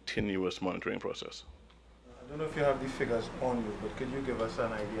a continuous monitoring process. I don't know if you have the figures on you, but could you give us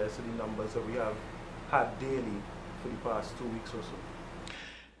an idea as to the numbers that we have had daily for the past 2 weeks or so?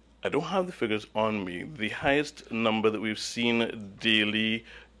 I don't have the figures on me. The highest number that we've seen daily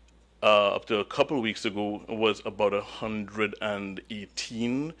up to a couple of weeks ago was about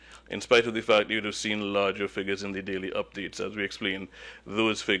 118, in spite of the fact you'd have seen larger figures in the daily updates. As we explained,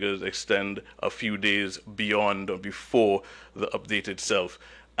 those figures extend a few days beyond or before the update itself.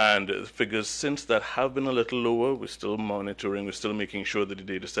 And figures since that have been a little lower. We're still monitoring, we're still making sure that the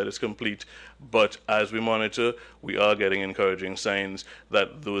data set is complete. But as we monitor, we are getting encouraging signs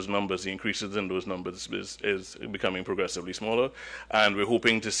that those numbers, the increases in those numbers is becoming progressively smaller. And we're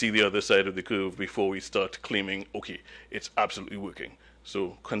hoping to see the other side of the curve before we start claiming, okay, it's absolutely working.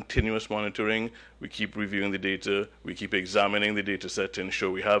 So continuous monitoring, we keep reviewing the data, we keep examining the data set to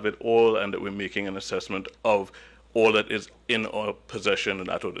ensure we have it all and that we're making an assessment of all that is in our possession and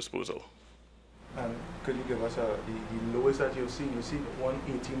at our disposal. And could you give us the lowest that you've seen? You've seen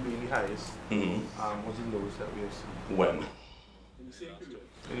 118 being the highest. What's the lowest that we have seen? When? In the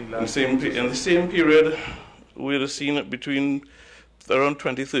same period. In the same period, we would have seen it between around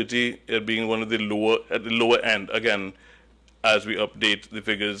 2030, it being one of the lower, at the lower end. Again, as we update, the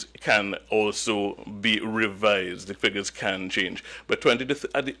figures can also be revised. The figures can change. But at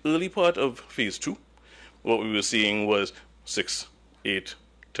the early part of phase 2, what we were seeing was 6, 8,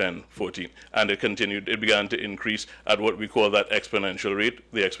 10, 14, and it continued. It began to increase at what we call that exponential rate.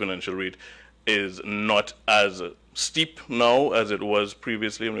 The exponential rate is not as steep now as it was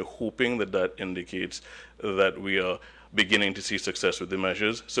previously, and we're hoping that that indicates that we are beginning to see success with the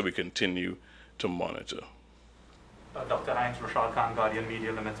measures, so we continue to monitor. Dr. Heinz, Rashad Khan, Guardian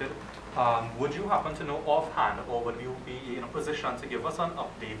Media Limited. Would you happen to know offhand, or would you be in a position to give us an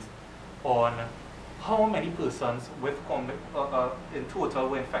update on how many persons with in total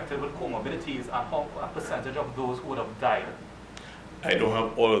were infected with comorbidities, and how a percentage of those who would have died? I don't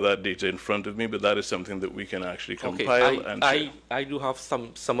have all of that data in front of me, but that is something that we can actually compile and share. I do have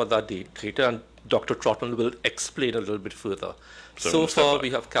some of that data, and Dr. Trotman will explain a little bit further. So far, we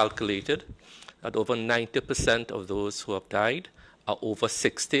have calculated that over 90% of those who have died are over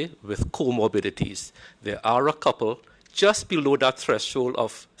 60 with comorbidities. There are a couple just below that threshold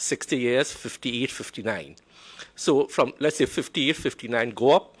of 60 years, 58, 59. So from, let's say, 58, 59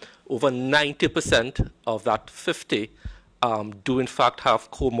 go up, over 90% of that 50 do in fact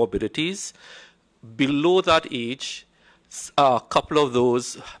have comorbidities. Below that age, a couple of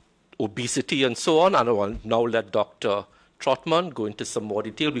those, obesity and so on, and I will now let Dr. Trotman go into some more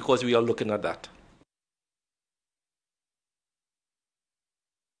detail because we are looking at that.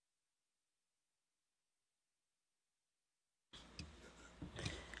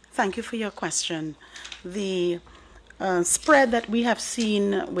 Thank you for your question. The spread that we have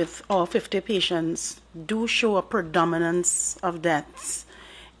seen with our 50 patients do show a predominance of deaths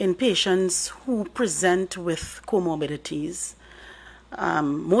in patients who present with comorbidities,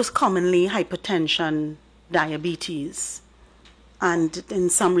 most commonly hypertension, diabetes, and in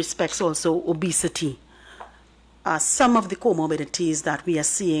some respects also obesity. Some of the comorbidities that we are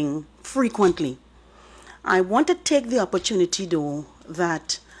seeing frequently. I want to take the opportunity, though,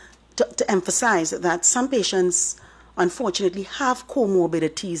 that to emphasize that some patients unfortunately have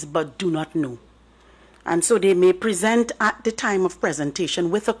comorbidities but do not know. And so they may present at the time of presentation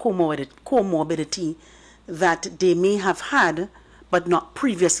with a comorbidity that they may have had but not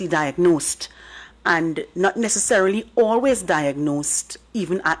previously diagnosed, and not necessarily always diagnosed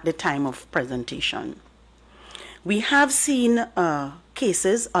even at the time of presentation. We have seen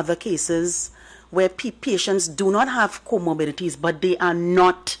other cases, where patients do not have comorbidities, but they are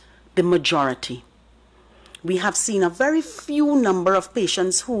not the majority. We have seen a very few number of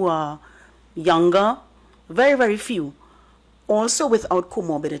patients who are younger, very, very few, also without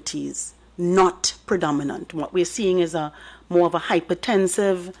comorbidities, not predominant. What we're seeing is more of a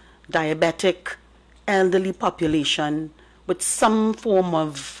hypertensive, diabetic, elderly population with some form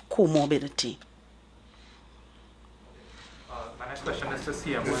of comorbidity. My next question is to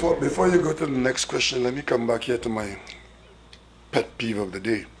CM. Before you go to the next question, let me come back here to my pet peeve of the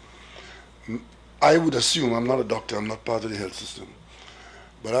day. I would assume, I'm not a doctor, I'm not part of the health system,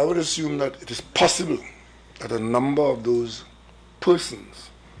 but I would assume that it is possible that a number of those persons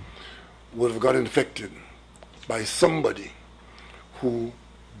would have got infected by somebody who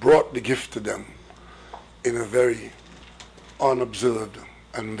brought the gift to them in a very unobserved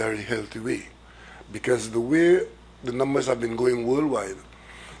and very healthy way. Because the way the numbers have been going worldwide,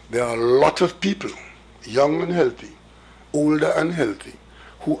 there are a lot of people, young and healthy, older and healthy,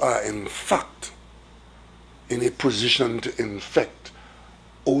 who are in fact in a position to infect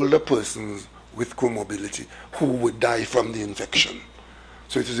older persons with comorbidity who would die from the infection.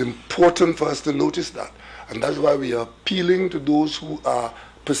 So it is important for us to notice that. And that's why we are appealing to those who are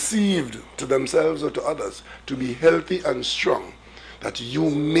perceived to themselves or to others to be healthy and strong, that you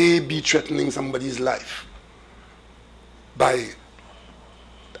may be threatening somebody's life by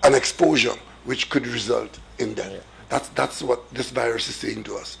an exposure which could result in death. That's what this virus is saying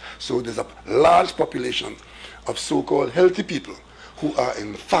to us. So there's a large population of so-called healthy people who are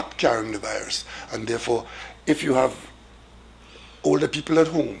in fact carrying the virus. And therefore, if you have older people at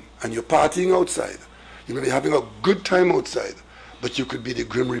home and you're partying outside, you may be having a good time outside, but you could be the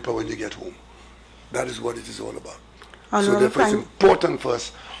Grim Reaper when you get home. That is what it is all about. So therefore it's important for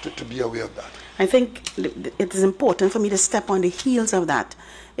us to be aware of that. I think it is important for me to step on the heels of that.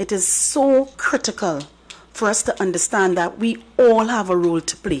 It is so critical for us to understand that we all have a role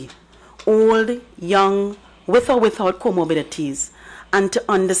to play, old, young, with or without comorbidities, and to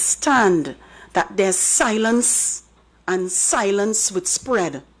understand that there's silence, and silence would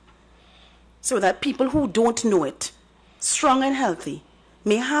spread, so that people who don't know it, strong and healthy,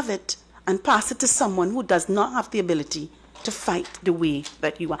 may have it and pass it to someone who does not have the ability to fight the way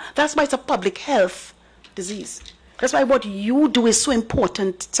that you are. That's why it's a public health disease. That's why what you do is so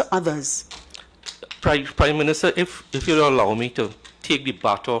important to others. Prime Minister, if you'll allow me to take the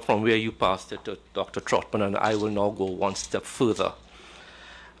baton from where you passed it to Dr. Trotman, and I will now go one step further.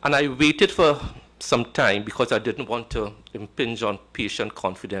 And I waited for some time because I didn't want to impinge on patient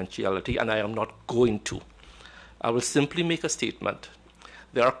confidentiality, and I am not going to. I will simply make a statement.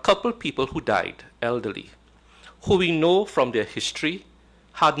 There are a couple people who died, elderly, who we know from their history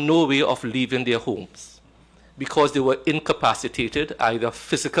had no way of leaving their homes because they were incapacitated either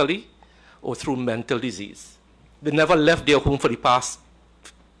physically or through mental disease. They never left their home for the past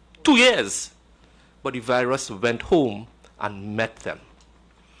 2 years, but the virus went home and met them.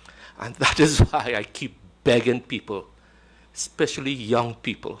 And that is why I keep begging people, especially young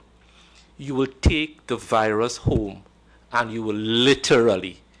people, you will take the virus home and you will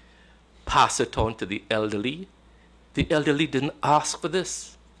literally pass it on to the elderly. The elderly didn't ask for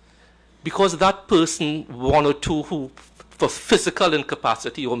this. Because that person, one or two who, for physical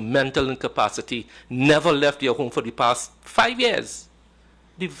incapacity or mental incapacity, never left their home for the past 5 years,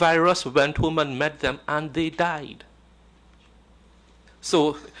 the virus went home and met them and they died.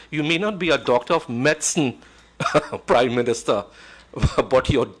 So you may not be a doctor of medicine, Prime Minister, but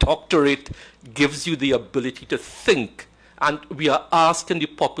your doctorate gives you the ability to think. And we are asking the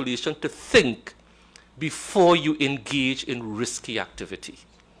population to think before you engage in risky activity.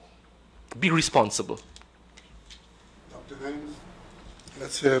 Be responsible. Dr. Hines,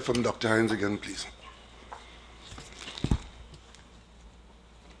 let's hear from Dr. Hines again, please.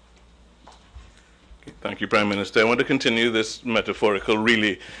 Thank you, Prime Minister. I want to continue this metaphorical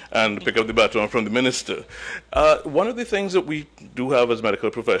relay and pick up the baton from the Minister. One of the things that we do have as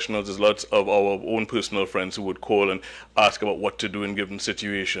medical professionals is lots of our own personal friends who would call and ask about what to do in given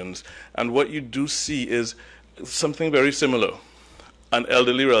situations. And what you do see is something very similar. An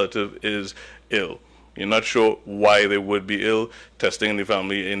elderly relative is ill, You're not sure why they would be ill. Testing in the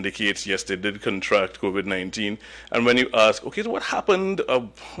family indicates, yes, they did contract COVID-19. And when you ask, okay, so what happened,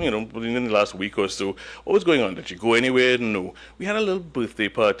 within the last week or so? What was going on? Did you go anywhere? No. We had a little birthday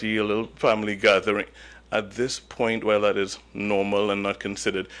party, a little family gathering. At this point, while that is normal and not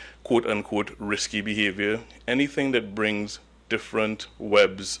considered quote-unquote risky behavior, anything that brings different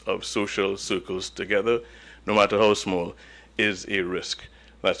webs of social circles together, no matter how small, is a risk.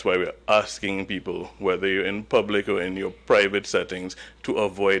 That's why we're asking people, whether you're in public or in your private settings, to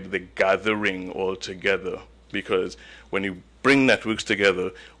avoid the gathering altogether. Because when you bring networks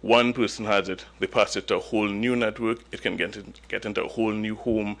together, one person has it, they pass it to a whole new network, it can get into a whole new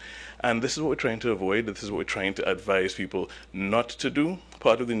home. And this is what we're trying to avoid. This is what we're trying to advise people not to do.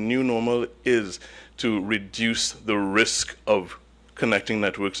 Part of the new normal is to reduce the risk of connecting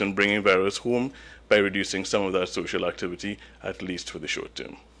networks and bringing virus home by reducing some of that social activity, at least for the short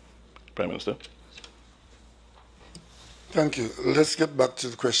term. Prime Minister. Thank you. Let's get back to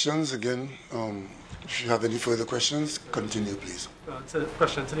the questions again. If you have any further questions, continue, please. It's a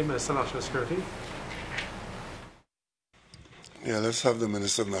question to the Minister of National Security. Yeah, let's have the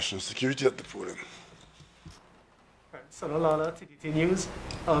Minister of National Security at the podium. Sana Lala, TTT News.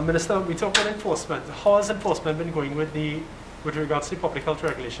 Minister, we talk about enforcement. How has enforcement been going with regards to public health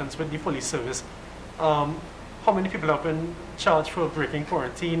regulations with the police service? How many people have been charged for breaking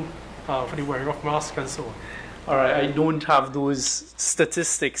quarantine, for the wearing of masks and so on? All right, I don't have those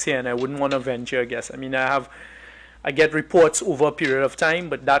statistics here, and I wouldn't want to venture a guess. I mean, I get reports over a period of time,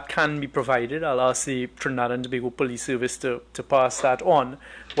 but that can be provided. I'll ask the Trinidad and Tobago Police Service to pass that on.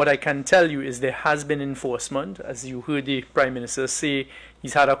 What I can tell you is there has been enforcement. As you heard the Prime Minister say,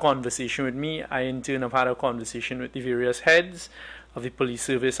 he's had a conversation with me. I, in turn, have had a conversation with the various heads of the police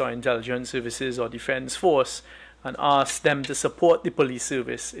service or intelligence services or defense force and asked them to support the police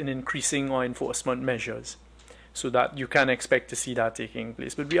service in increasing our enforcement measures, so that you can expect to see that taking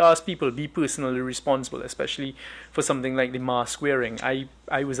place. But we ask people be personally responsible, especially for something like the mask wearing.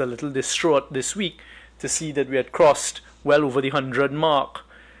 I was a little distraught this week to see that we had crossed well over the 100 mark.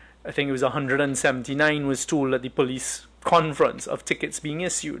 I think it was 179 was told at the police conference of tickets being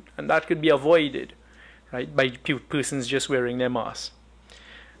issued, and that could be avoided, right, by persons just wearing their masks.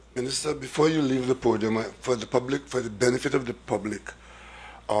 Minister, before you leave the podium, for the public, for the benefit of the public,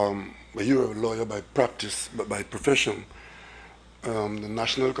 you're a lawyer by practice, but by profession. The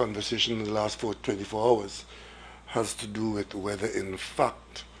national conversation in the last 24 hours has to do with whether, in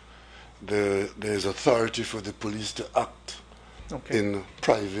fact, there is authority for the police to act in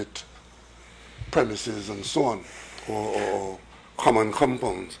private premises and so on, or common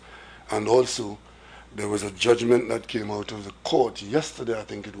compounds. And also, there was a judgment that came out of the court yesterday, I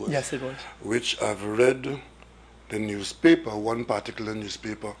think it was. Yes, it was. Which I've read the newspaper, one particular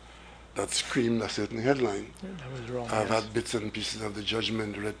newspaper, that screamed a certain headline. That was wrong. I've had bits and pieces of the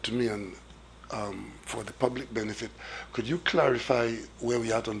judgment read to me, and for the public benefit, could you clarify where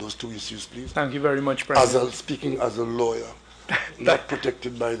we are on those two issues, please? Thank you very much, President. Speaking as a lawyer, not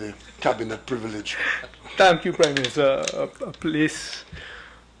protected by the cabinet privilege. Thank you, Prime Minister. A place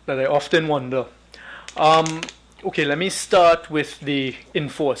that I often wonder. Okay, let me start with the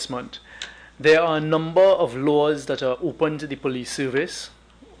enforcement. There are a number of laws that are open to the police service.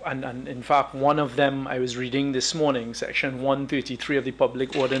 And in fact, one of them I was reading this morning, Section 133 of the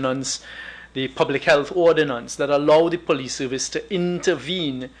Public Ordinance, the Public Health Ordinance, that allow the police service to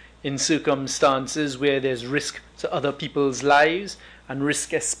intervene in circumstances where there's risk to other people's lives and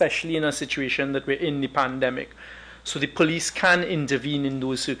risk especially in a situation that we're in the pandemic. So the police can intervene in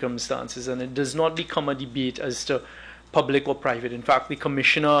those circumstances, and it does not become a debate as to public or private. In fact, the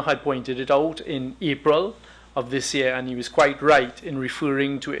Commissioner had pointed it out in April of this year, and he was quite right in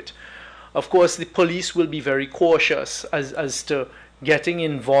referring to it. Of course, the police will be very cautious as to getting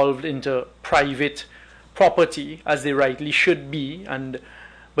involved into private property, as they rightly should be,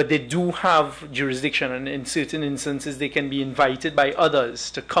 but they do have jurisdiction, and in certain instances they can be invited by others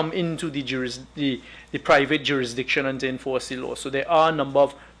to come into the private jurisdiction and to enforce the law. So there are a number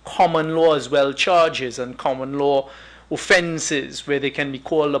of common law as well charges and common law offences where they can be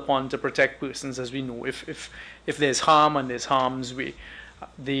called upon to protect persons, as we know. If there's harm and there's harm's way.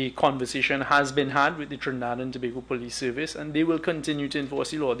 The conversation has been had with the Trinidad and Tobago Police Service, and they will continue to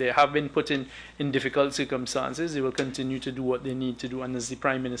enforce the law. They have been put in difficult circumstances. They will continue to do what they need to do. And as the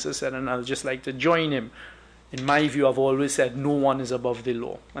Prime Minister said, and I'll just like to join him, in my view, I've always said no one is above the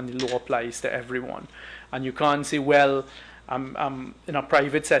law, and the law applies to everyone. And you can't say, well, I'm in a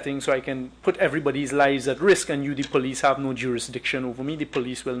private setting, so I can put everybody's lives at risk, and you, the police, have no jurisdiction over me. The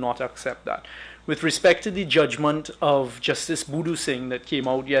police will not accept that. With respect to the judgment of Justice Budu Singh that came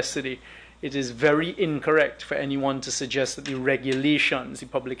out yesterday it is very incorrect for anyone to suggest that the regulations, the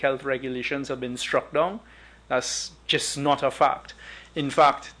public health regulations, have been struck down. That's just not a fact. In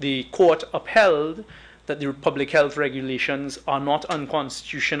fact, the court upheld that the public health regulations are not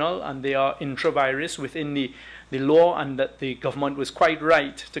unconstitutional and they are intra-virus within the law, and that the government was quite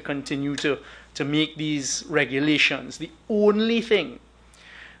right to continue to make these regulations. The only thing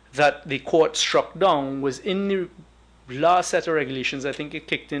that the court struck down was in the last set of regulations. I think it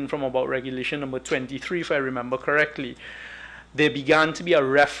kicked in from about regulation number 23, if I remember correctly. There began to be a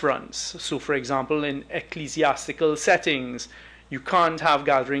reference. So, for example, in ecclesiastical settings, you can't have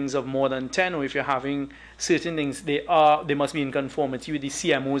gatherings of more than 10, or if you're having certain things, they must be in conformity with the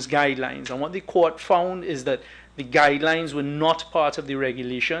CMO's guidelines. And what the court found is that the guidelines were not part of the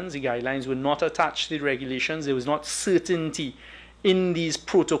regulations. The guidelines were not attached to the regulations. There was not certainty in these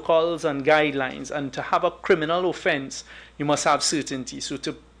protocols and guidelines. And to have a criminal offense, you must have certainty. So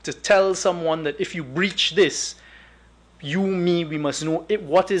to tell someone that if you breach this, we must know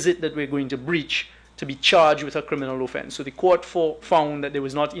what is it that we're going to breach to be charged with a criminal offense. So the court found that there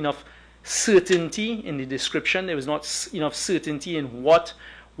was not enough certainty in the description. There was not enough certainty in what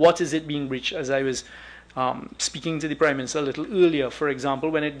is it being breached. As I was speaking to the Prime Minister a little earlier, for example,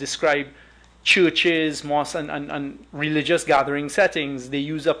 when it described churches, mosques, and religious gathering settings, they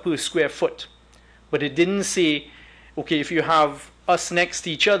use a per square foot. But it didn't say, okay, if you have us next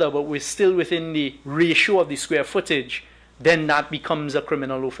to each other, but we're still within the ratio of the square footage, then that becomes a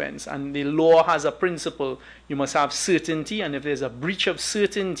criminal offense. And the law has a principle: you must have certainty, and if there's a breach of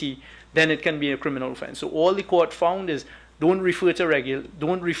certainty, then it can be a criminal offense. So all the court found is don't refer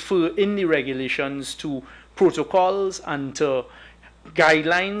in the regulations to protocols and to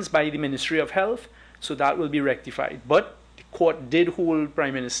guidelines by the Ministry of Health. So that will be rectified. But the court did hold,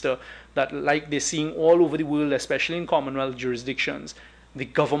 Prime Minister, that like they're seeing all over the world, especially in Commonwealth jurisdictions, the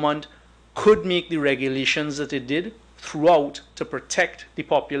government could make the regulations that it did throughout to protect the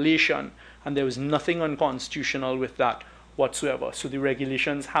population, and there was nothing unconstitutional with that whatsoever. So the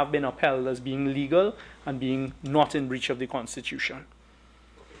regulations have been upheld as being legal and being not in breach of the Constitution.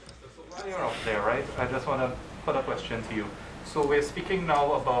 Okay, so while you're up there, right, I just want to put a question to you. So we're speaking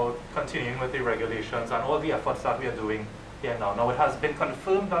now about continuing with the regulations and all the efforts that we are doing here now. Now it has been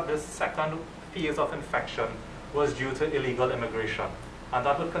confirmed that this second phase of infection was due to illegal immigration, and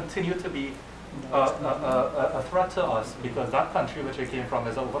that will continue to be a threat to us, because that country which it came from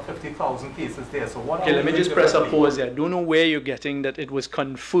is over 50,000 cases there. So what? Okay, let me just press a pause there. I don't know where you're getting that it was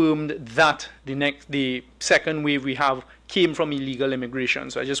confirmed that the second wave we have came from illegal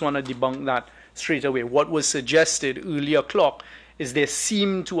immigration. So I just want to debunk that straight away. What was suggested earlier is there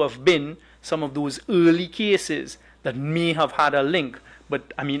seemed to have been some of those early cases that may have had a link.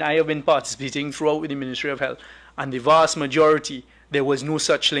 But I mean, I have been participating throughout with the Ministry of Health, and the vast majority, there was no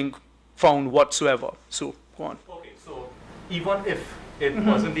such link found whatsoever. So, go on. Okay, so even if it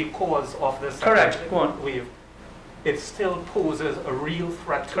wasn't the cause of this wave, it still poses a real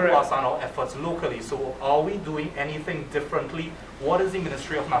threat to us and our efforts locally. So are we doing anything differently? What is the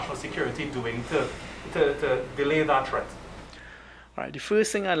Ministry of National Security doing to delay that threat? All right, the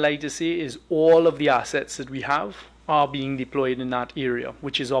first thing I'd like to say is all of the assets that we have are being deployed in that area,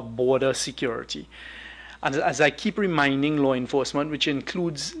 which is our border security. And as I keep reminding law enforcement, which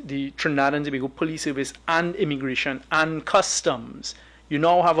includes the Trinidad and Tobago Police Service and Immigration and Customs, you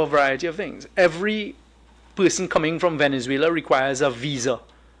now have a variety of things. Every person coming from Venezuela requires a visa.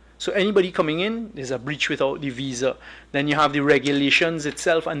 So anybody coming in, there's a breach without the visa. Then you have the regulations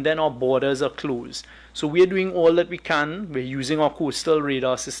itself, and then our borders are closed. So we're doing all that we can. We're using our coastal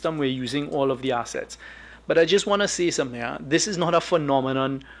radar system. We're using all of the assets. But I just want to say something here. This is not a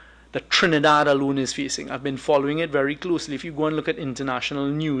phenomenon that Trinidad alone is facing. I've been following it very closely. If you go and look at international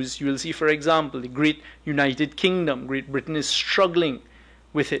news, you will see, for example, the great United Kingdom, Great Britain is struggling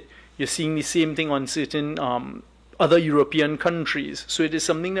with it. You're seeing the same thing on certain other European countries. So it is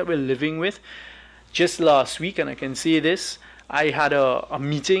something that we're living with. Just last week, and I can say this, I had a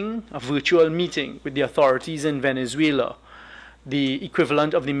meeting, a virtual meeting with the authorities in Venezuela, the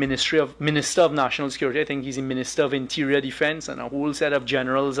equivalent of the Minister of National Security. I think he's the Minister of Interior Defense, and a whole set of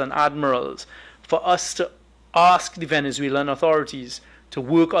generals and admirals, for us to ask the Venezuelan authorities to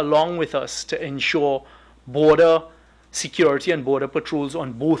work along with us to ensure border security and border patrols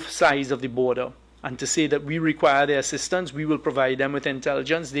on both sides of the border, and to say that we require their assistance. We will provide them with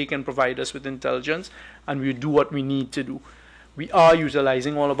intelligence, they can provide us with intelligence, and we'll do what we need to do. We are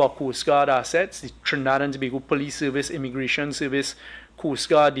utilizing all of our Coast Guard assets. The Trinidad and Tobago Police Service, Immigration Service, Coast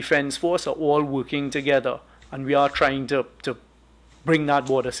Guard, Defense Force are all working together, and we are trying to bring that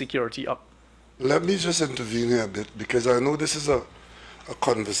border security up. Let me just intervene here a bit, because I know this is a a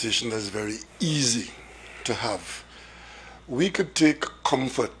conversation that's very easy to have. We could take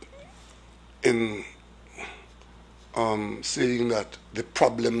comfort in saying that the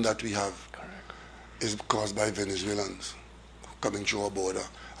problem that we have is caused by Venezuelans coming through our border.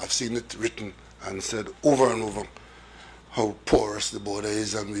 I've seen it written and said over and over how porous the border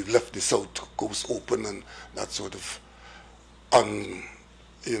is, and we've left the south coast open, and that sort of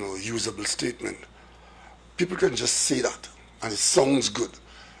usable statement. People can just say that, and it sounds good.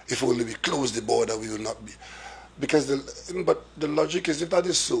 If only we close the border, we will not be. But the logic is, if that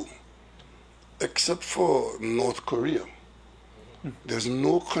is so, except for North Korea, there's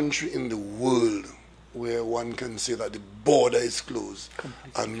no country in the world where one can say that the border is closed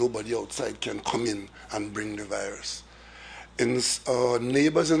and nobody outside can come in and bring the virus. In our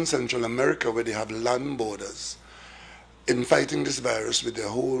neighbors in Central America, where they have land borders, in fighting this virus with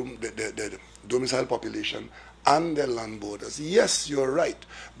the domicile population and their land borders, yes, you're right.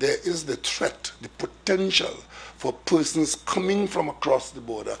 There is the threat, the potential for persons coming from across the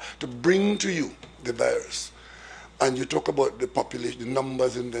border to bring to you the virus. And you talk about the population, the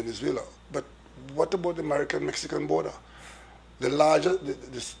numbers in Venezuela. But what about the American-Mexican border? The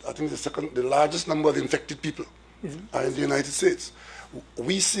largest number of infected people are in the United States.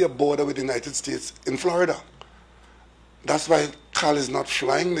 We see a border with the United States in Florida. That's why Cal is not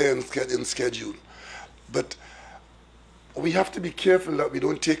flying there in schedule. But we have to be careful that we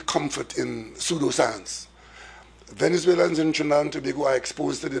don't take comfort in pseudoscience. Venezuelans in Trinidad and Tobago are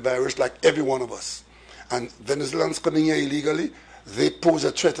exposed to the virus like every one of us. And Venezuelans coming here illegally, they pose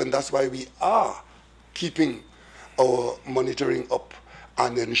a threat, and that's why we are keeping our monitoring up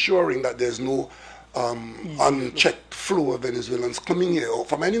and ensuring that there's no unchecked flow of Venezuelans coming here, or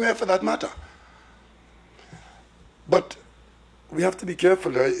from anywhere for that matter. But we have to be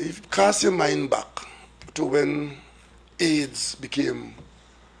careful. Right? If you cast your mind back to when AIDS became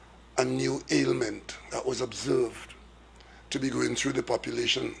a new ailment that was observed to be going through the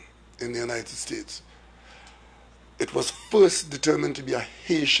population in the United States, it was first determined to be a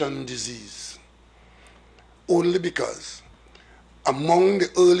Haitian disease, only because among the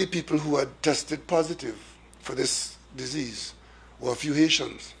early people who had tested positive for this disease were a few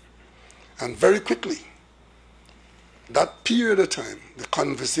Haitians. And very quickly, that period of time, the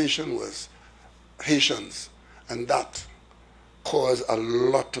conversation was Haitians, and that caused a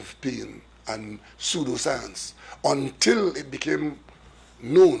lot of pain and pseudoscience until it became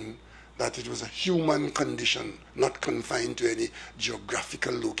known that it was a human condition, not confined to any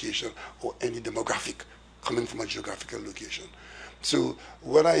geographical location or any demographic coming from a geographical location. So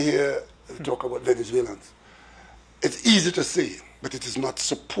when I hear talk about Venezuelans, it's easy to say, but it is not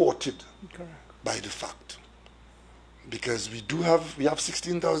supported by the fact. Because we have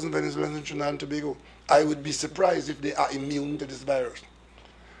 16,000 Venezuelans in Trinidad and Tobago. I would be surprised if they are immune to this virus.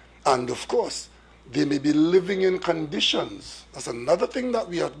 And of course, they may be living in conditions. That's another thing that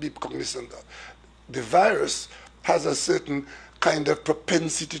we have to be cognizant of. The virus has a certain kind of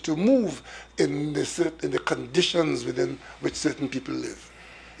propensity to move in the conditions within which certain people live.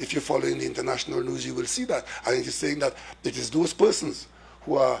 If you're following the international news, you will see that. And it is saying that it is those persons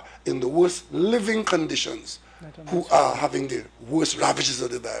who are in the worst living conditions who are having the worst ravages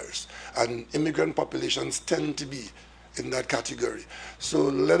of the virus. And immigrant populations tend to be in that category. So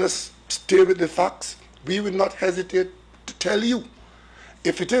let us stay with the facts. We will not hesitate to tell you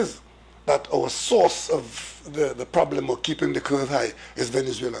if it is that our source of the problem of keeping the curve high is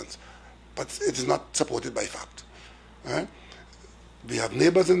Venezuelans. But it is not supported by fact. Right? We have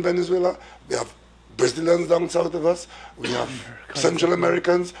neighbors in Venezuela. We have Brazilians down south of us. We have Central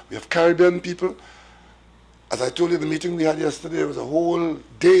Americans. We have Caribbean people. As I told you in the meeting we had yesterday, there was a whole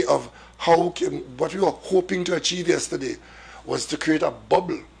day of what we were hoping to achieve yesterday was to create a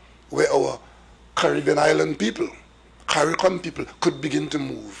bubble where our Caribbean island people, CARICOM people, could begin to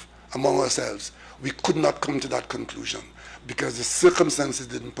move among ourselves. We could not come to that conclusion because the circumstances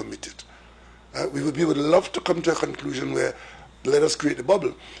didn't permit it. We would love to come to a conclusion where let us create a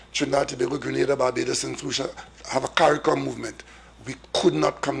bubble. Trinidad, Tobago, Grenada, Barbados, and Lucia have a CARICOM movement. We could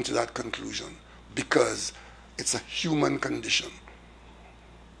not come to that conclusion because it's a human condition.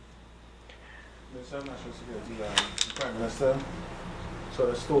 Minister of National Security, the Prime Minister sort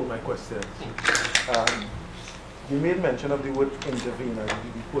of stole my question. You made mention of the word intervene, and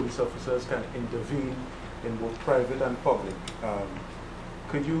the police officers can intervene in both private and public.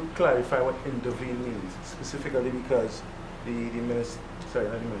 Could you clarify what intervene means, specifically because the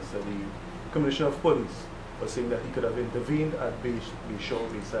Commissioner of Police was saying that he could have intervened at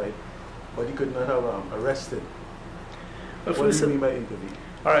Bayside, but he could not have arrested. Well, what do you mean by intervene?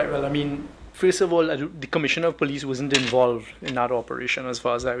 All right, well, I mean, first of all, the Commissioner of Police wasn't involved in that operation as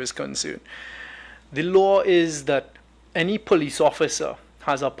far as I was concerned. The law is that any police officer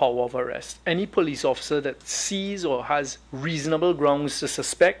has a power of arrest. Any police officer that sees or has reasonable grounds to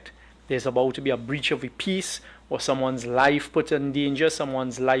suspect there's about to be a breach of the peace or someone's life put in danger,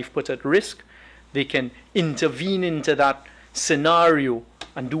 someone's life put at risk, they can intervene into that scenario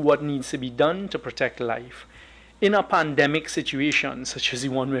and do what needs to be done to protect life. In a pandemic situation such as the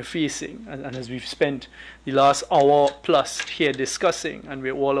one we're facing, and as we've spent the last hour plus here discussing, and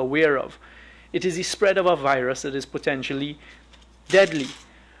we're all aware of, it is the spread of a virus that is potentially deadly.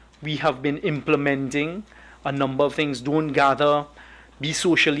 We have been implementing a number of things. Don't gather, be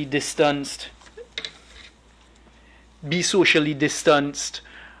socially distanced,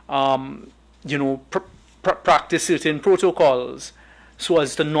 practice certain protocols so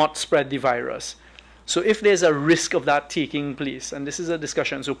as to not spread the virus. So if there's a risk of that taking place, and this is a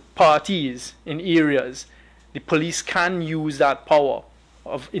discussion, so parties in areas, the police can use that power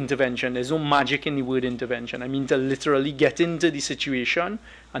of intervention. There's no magic in the word intervention. I mean to literally get into the situation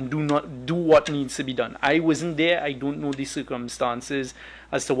and do what needs to be done. I wasn't there. I don't know the circumstances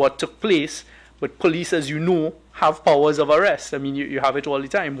as to what took place. But police, as you know, have powers of arrest. I mean, you have it all the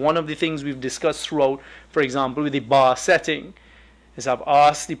time. One of the things we've discussed throughout, for example, with the bar setting, is I've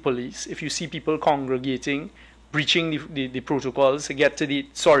asked the police, if you see people congregating, breaching the protocols to get to the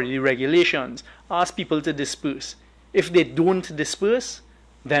regulations, ask people to disperse. If they don't disperse,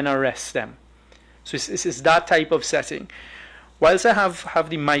 then arrest them. So it's that type of setting. Whilst I have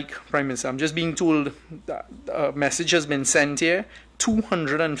the mic, Prime Minister, I'm just being told that a message has been sent here.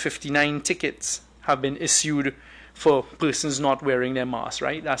 259 tickets have been issued for persons not wearing their masks,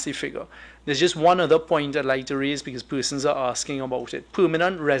 right? That's the figure. There's just one other point I'd like to raise because persons are asking about it.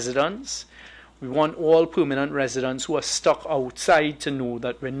 Permanent residents. We want all permanent residents who are stuck outside to know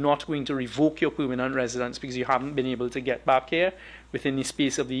that we're not going to revoke your permanent residence because you haven't been able to get back here within the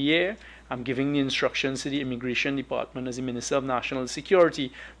space of the year. I'm giving the instructions to the Immigration Department as the Minister of National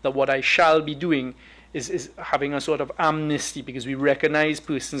Security that what I shall be doing is having a sort of amnesty because we recognize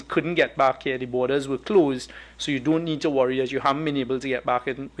persons couldn't get back here, the borders were closed, so you don't need to worry that you haven't been able to get back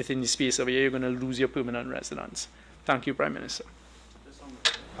within the space of a year, you're going to lose your permanent residence. Thank you, Prime Minister.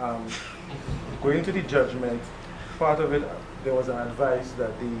 Going to the judgment, part of it, there was an advice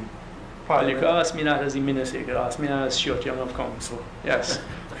that the Parliament... Well, you could ask me that as the Minister, you could ask me that as Short Young of Council. Yes.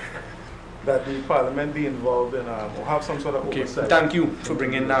 That the Parliament be involved in or have some sort of oversight. Thank you for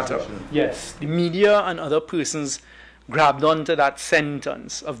bringing that up. Yes, the media and other persons grabbed onto that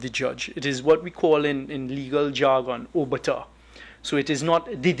sentence of the judge. It is what we call in legal jargon, obiter. So it is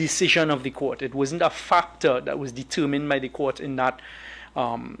not the decision of the court. It wasn't a factor that was determined by the court in that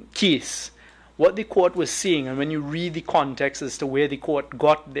case. What the court was saying, and when you read the context as to where the court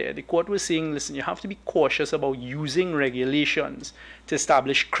got there, the court was saying, listen, you have to be cautious about using regulations to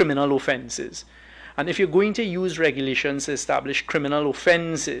establish criminal offenses. And if you're going to use regulations to establish criminal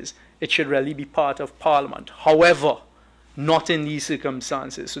offenses, it should really be part of Parliament. However, not in these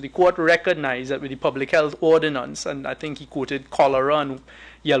circumstances. So the court recognized that with the public health ordinance, and I think he quoted cholera and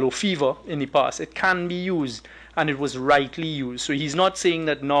yellow fever in the past, it can be used, and it was rightly used. So he's not saying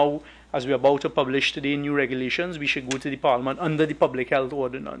that now, as we're about to publish today new regulations, we should go to the Parliament under the public health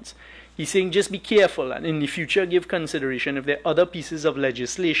ordinance. He's saying just be careful and in the future give consideration if there are other pieces of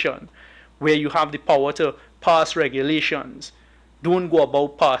legislation where you have the power to pass regulations. Don't go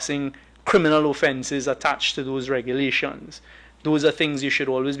about passing criminal offenses attached to those regulations. Those are things you should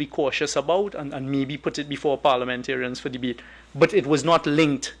always be cautious about and maybe put it before parliamentarians for debate. But it was not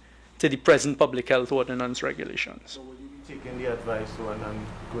linked to the present public health ordinance regulations. So will you be taking the advice and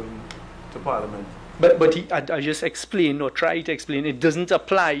going to Parliament? I just explained or tried to explain it doesn't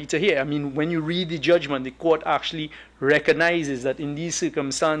apply to here. I mean, when you read the judgment, the court actually recognizes that in these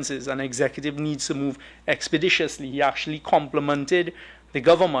circumstances, an executive needs to move expeditiously. He actually complimented the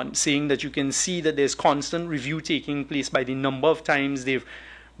government, saying that you can see that there's constant review taking place by the number of times the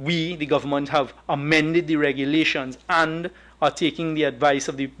government, have amended the regulations and are taking the advice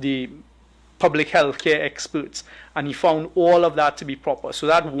of the public health care experts. And he found all of that to be proper. So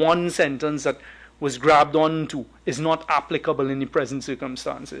that one sentence that was grabbed onto is not applicable in the present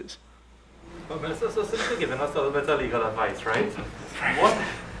circumstances. Well, Minister, so since you're giving us a little bit of legal advice, right?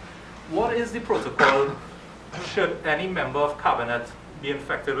 What is the protocol should any member of cabinet be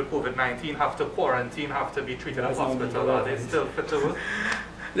infected with COVID-19, have to quarantine, have to be treated at hospital? Are they still fit to work?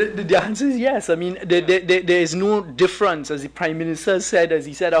 The answer is yes. I mean, there is no difference, as the Prime Minister said, as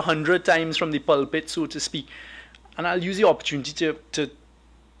he said 100 times from the pulpit, so to speak. And I'll use the opportunity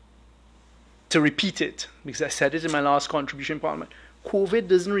to repeat it, because I said it in my last contribution in Parliament. COVID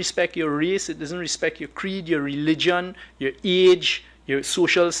doesn't respect your race, it doesn't respect your creed, your religion, your age, your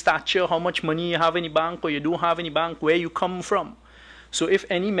social stature, how much money you have in the bank or you don't have in the bank, where you come from. So if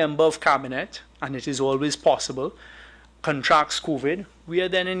any member of cabinet, and it is always possible, contracts COVID, we are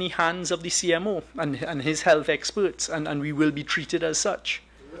then in the hands of the CMO and his health experts, and we will be treated as such.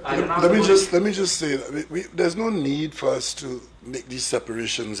 Let me just say that there's no need for us to make these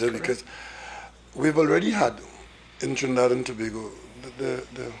separations here, because we've already had in Trinidad and Tobago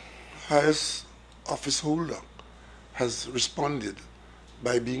the highest office holder has responded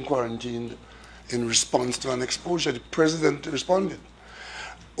by being quarantined in response to an exposure. The president responded.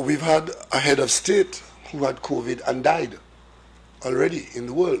 We've had a head of state who had COVID and died already in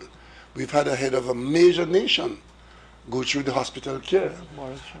the world. We've had a head of a major nation go through the hospital care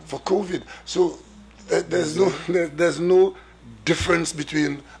for COVID. So there's no difference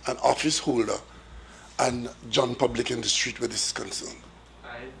between an office holder and John Public in the street where this is concerned.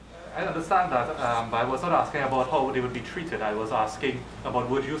 I understand that, but I was not asking about how they would be treated. I was asking about,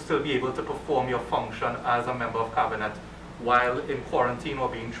 would you still be able to perform your function as a member of cabinet while in quarantine or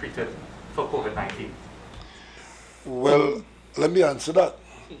being treated for COVID-19? Well, let me answer that.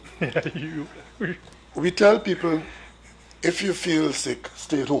 We tell people, if you feel sick,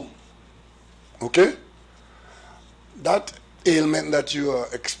 stay at home. Okay? That ailment that you are,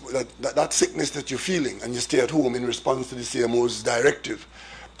 that sickness that you're feeling, and you stay at home in response to the CMO's directive,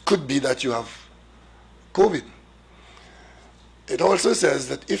 could be that you have COVID. It also says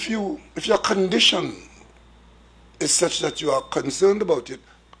that if your condition is such that you are concerned about it,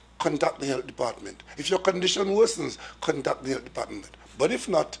 contact the health department. If your condition worsens, contact the health department. But if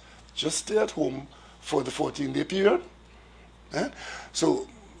not, just stay at home for the 14-day period. So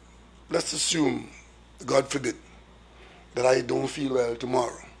let's assume, God forbid, that I don't feel well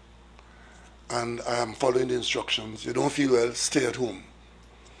tomorrow, and I am following the instructions. You don't feel well, stay at home.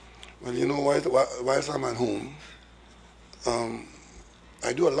 Well, you know, whilst I'm at home,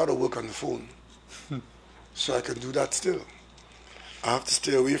 I do a lot of work on the phone, so I can do that still. I have to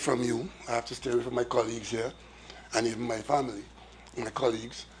stay away from you. I have to stay away from my colleagues here, and even my family, my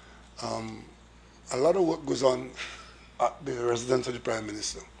colleagues. A lot of work goes on at the residence of the Prime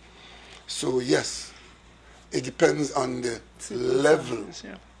Minister. So yes, it depends on the level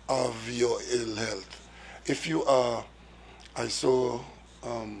of your ill health. If you are, I saw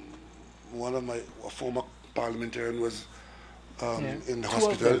one of a former parliamentarian was in the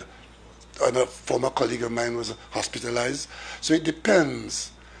hospital, and a former colleague of mine was hospitalized. So it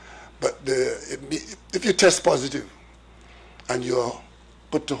depends. But if you test positive and you're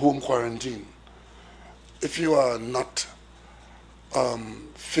put to home quarantine, if you are not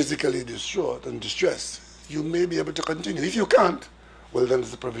physically distraught and distressed, you may be able to continue. If you can't, well, then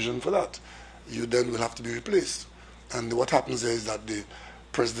there's a provision for that. You then will have to be replaced. And what happens there is that the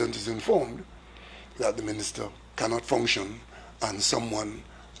president is informed that the minister cannot function, and someone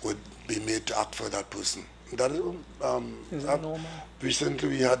would be made to act for that person. That is normal? Recently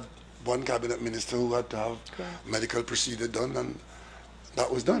we had one cabinet minister who had to have medical procedure done, and that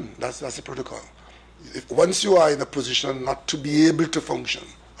was done. That's a protocol. Once you are in a position not to be able to function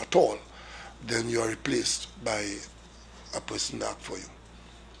at all, then you are replaced by a person to act for you.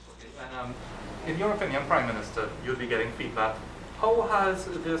 Okay. And in your opinion, Prime Minister, you'll be getting feedback. How has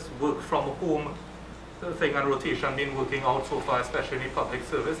this work from home thing and rotation been working out so far, especially in the public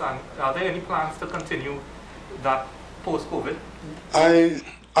service? And are there any plans to continue that post-COVID?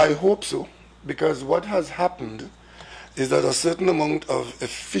 I hope so, because what has happened is that a certain amount of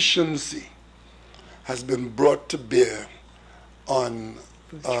efficiency has been brought to bear on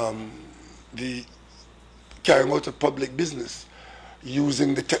the carrying out of public business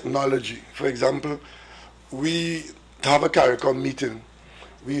using the technology. For example, we have a CARICOM meeting.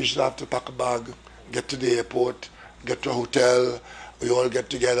 We usually have to pack a bag, get to the airport, get to a hotel, we all get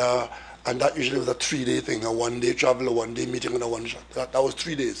together, and that usually was a 3-day thing, a 1-day travel, a 1-day meeting, and a 1 shot. That was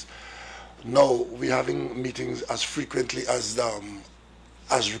 3 days. Now we're having meetings as frequently as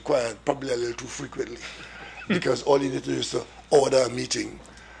required, probably a little too frequently, because all you need to do is to order a meeting,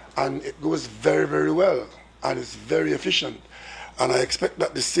 and it goes very, very well, and it's very efficient. And I expect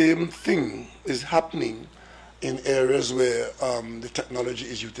that the same thing is happening in areas where the technology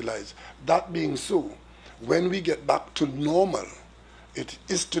is utilized. That being so, when we get back to normal, it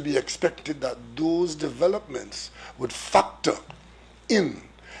is to be expected that those developments would factor in,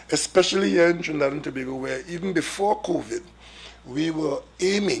 especially here in Trinidad and Tobago, where even before COVID, we were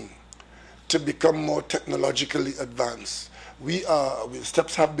aiming to become more technologically advanced.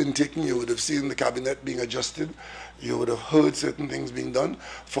 Steps have been taken. You would have seen the cabinet being adjusted. You would have heard certain things being done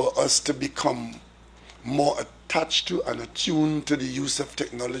for us to become more attached to and attuned to the use of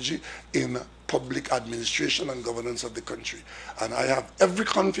technology in public administration and governance of the country. And I have every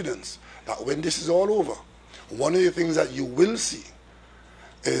confidence that when this is all over, one of the things that you will see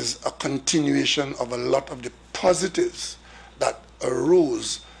is a continuation of a lot of the positives that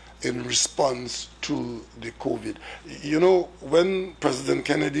arose in response to the COVID. You know, when President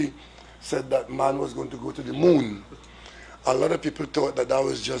Kennedy said that man was going to go to the moon, a lot of people thought that that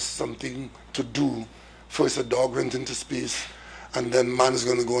was just something to do. First a dog went into space, and then man is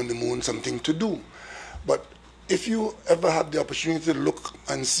going to go on the moon, something to do. But if you ever have the opportunity to look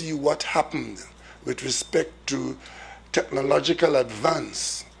and see what happened with respect to technological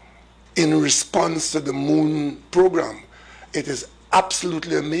advance in response to the moon program, it is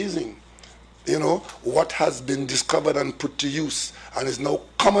absolutely amazing, you know, what has been discovered and put to use and is now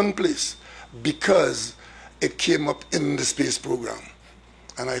commonplace because it came up in the space program.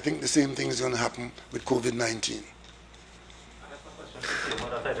 And I think the same thing is going to happen with COVID-19. I have a question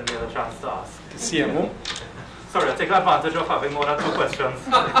that I didn't get a chance to ask. CMO? Sorry, I'll take advantage of having more than 2 questions.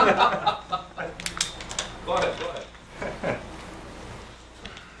 Go ahead, go ahead.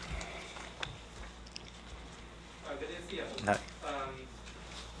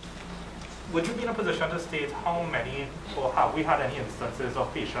 Would you be in a position to state how many, or have we had any instances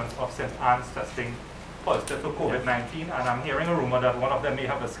of patients of St. Anne's testing positive for COVID-19? And I'm hearing a rumor that one of them may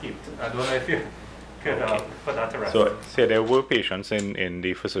have escaped. I don't know if you could put that to rest. So there were patients in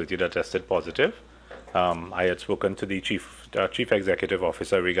the facility that tested positive. I had spoken to the chief executive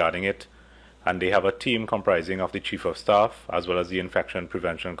officer regarding it, and they have a team comprising of the chief of staff, as well as the infection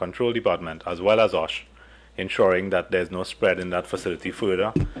prevention and control department, as well as OSH, ensuring that there's no spread in that facility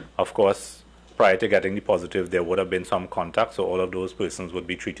further. Of course, prior to getting the positive, there would have been some contact, so all of those persons would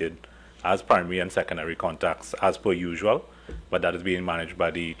be treated as primary and secondary contacts as per usual, but that is being managed by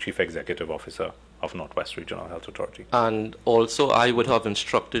the Chief Executive Officer of Northwest Regional Health Authority. And also I would have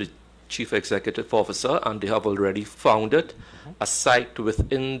instructed the Chief Executive Officer, and they have already found it, a site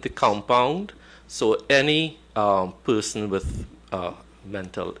within the compound, so any person with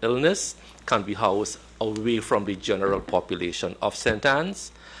mental illness can be housed away from the general population of St.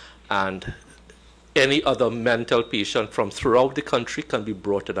 Anne's, and any other mental patient from throughout the country can be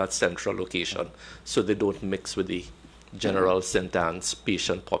brought to that central location, so they don't mix with the general St. Anne's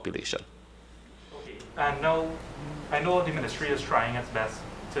patient population. Okay. And now, I know the ministry is trying its best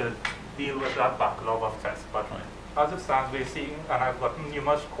to deal with that backlog of tests, but as it stands, we're seeing, and I've gotten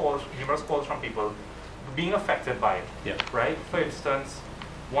numerous calls from people being affected by it. Yeah. Right? For instance,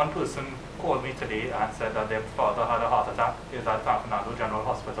 one person called me today and said that their father had a heart attack, is at San Fernando General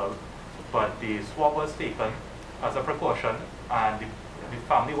Hospital, but the swab was taken as a precaution, and the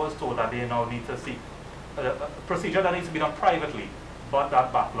family was told that they now need to seek a procedure that needs to be done privately, but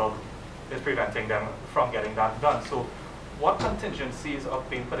that backlog is preventing them from getting that done. So what contingencies are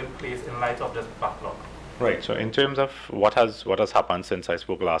being put in place in light of this backlog? Right, so in terms of what has happened since I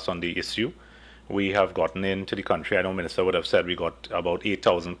spoke last on the issue, we have gotten into the country, I know Minister would have said we got about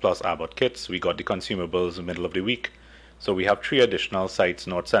 8,000 plus Abbott kits. We got the consumables in the middle of the week. So we have 3 additional sites,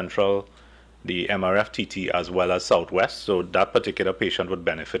 North Central, the MRF-TT, as well as Southwest. So that particular patient would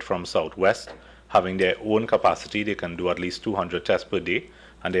benefit from Southwest having their own capacity. They can do at least 200 tests per day,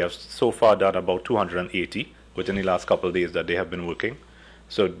 and they have so far done about 280 within the last couple of days that they have been working.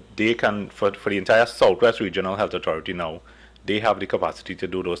 So they can, for the entire Southwest Regional Health Authority now, they have the capacity to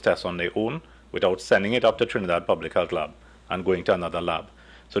do those tests on their own without sending it up to Trinidad Public Health Lab and going to another lab.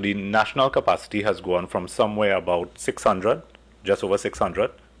 So the national capacity has gone from somewhere about 600, just over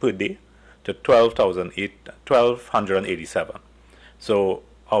 600 per day, to 1,287. So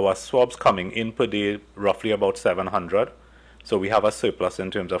our swabs coming in per day, roughly about 700. So we have a surplus in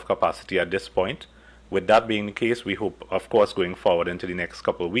terms of capacity at this point. With that being the case, we hope, of course, going forward into the next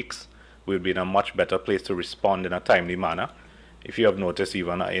couple of weeks, we'll be in a much better place to respond in a timely manner. If you have noticed,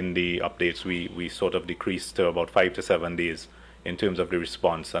 even in the updates, we sort of decreased to about 5 to 7 days in terms of the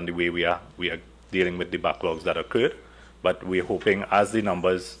response and the way we are dealing with the backlogs that occurred. But we're hoping as the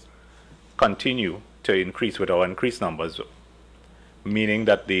numbers continue to increase with our increased numbers, meaning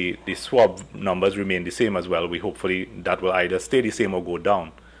that the swab numbers remain the same as well, we hopefully that will either stay the same or go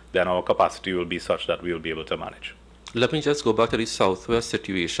down, then our capacity will be such that we will be able to manage. Let me just go back to the Southwest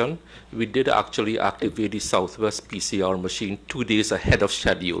situation. We did actually activate the Southwest PCR machine 2 days ahead of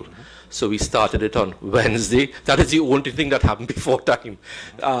schedule. So we started it on Wednesday. That is the only thing that happened before time.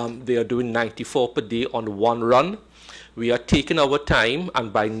 They are doing 94 per day on one run. We are taking our time,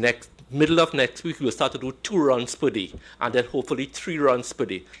 and by middle of next week, we'll start to do 2 runs per day, and then hopefully 3 runs per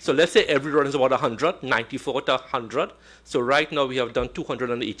day. So let's say every run is about 100, 94 to 100. So right now we have done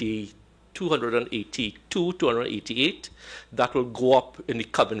 280 282, 288. That will go up in the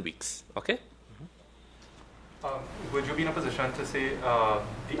coming weeks. Okay? Would you be in a position to say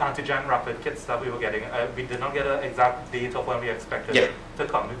the antigen rapid kits that we were getting, we did not get an exact date of when we expected it to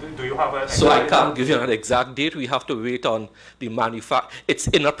come. Do you have a... So I can't give you an exact date. We have to wait on the manufacturer. It's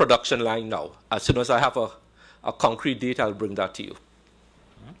in a production line now. As soon as I have a concrete date, I'll bring that to you.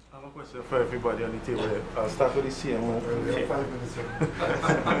 I have a question for everybody on the table here. I'll start with the CMO. We have 5 minutes.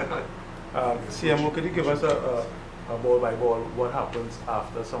 CMO, could you give us a ball by ball what happens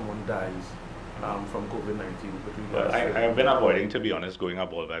after someone dies from COVID-19? Well, I have been avoiding, to be honest, going a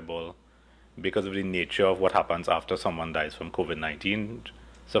ball by ball because of the nature of what happens after someone dies from COVID-19.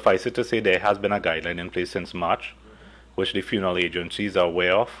 Suffice it to say, there has been a guideline in place since March, which the funeral agencies are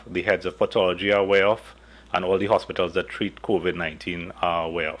aware of, the heads of pathology are aware of, and all the hospitals that treat COVID-19 are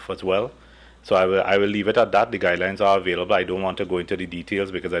aware of as well. So I will leave it at that. The guidelines are available. I don't want to go into the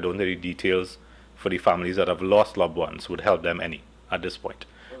details because I don't think the details for the families that have lost loved ones would help them any at this point.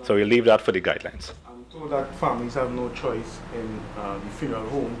 So we'll leave that for the guidelines. I'm told that families have no choice in the funeral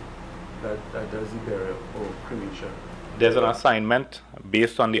home that does the burial or cremation. There's an assignment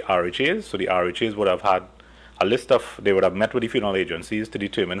based on the RHAs. So the RHAs would have had a list of, they would have met with the funeral agencies to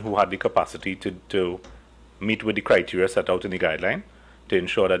determine who had the capacity to meet with the criteria set out in the guideline to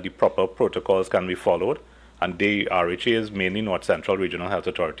ensure that the proper protocols can be followed. And the RHAs, mainly North Central Regional Health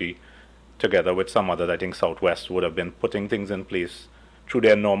Authority, together with some others, I think Southwest, would have been putting things in place through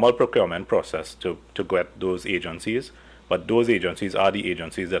their normal procurement process to get those agencies. But those agencies are the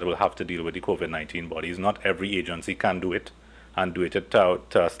agencies that will have to deal with the COVID-19 bodies. Not every agency can do it and do it to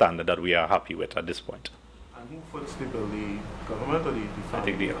a standard that we are happy with at this point. And who foots the bill, the government or the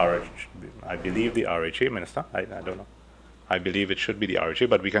family? I think I believe the RHA, Minister. I don't know. I believe it should be the RHA,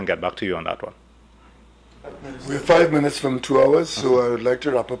 but we can get back to you on that one. We're 5 minutes from 2 hours, so I would like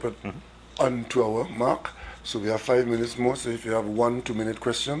to wrap up at on 2 hour mark. So we have 5 minutes more, so if you have 1 2-minute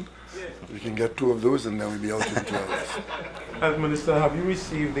question, we can get 2 of those and then we'll be out in 2 hours. Health Minister, have you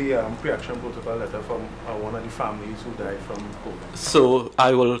received the pre-action protocol letter from one of the families who died from COVID? So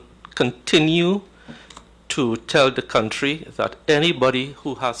I will continue to tell the country that anybody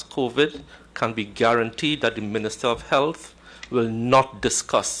who has COVID can be guaranteed that the Minister of Health will not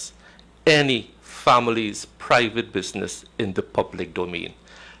discuss any family's private business in the public domain.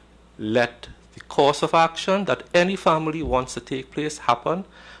 Let the course of action that any family wants to take place happen,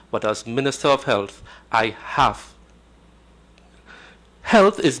 but as Minister of Health, I have.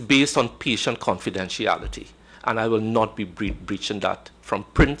 Health is based on patient confidentiality, and I will not be breaching that from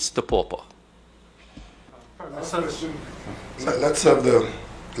prince to pauper. Last question. Let's have the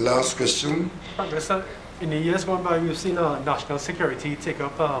last question. Minister, in the years gone by, we've seen national security take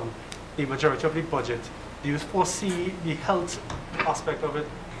up the majority of the budget. Do you foresee the health aspect of it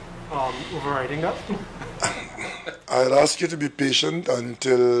overriding that? I'll ask you to be patient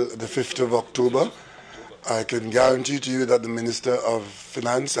until the 5th of October. I can guarantee to you that the Minister of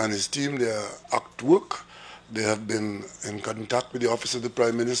Finance and his team, they are at work. They have been in contact with the Office of the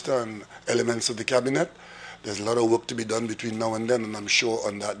Prime Minister and elements of the Cabinet. There's a lot of work to be done between now and then, and I'm sure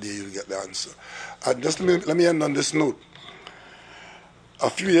on that day you'll get the answer. Just let me end on this note. A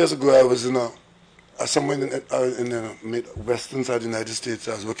few years ago, I was somewhere in the western side of the United States.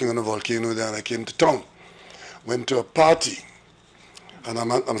 I was working on a volcano there, and I came to town. Went to a party, and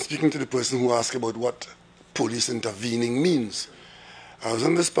I'm speaking to the person who asked about what police intervening means. I was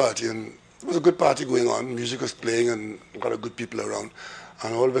in this party, and it was a good party going on. Music was playing, and a lot of good people around.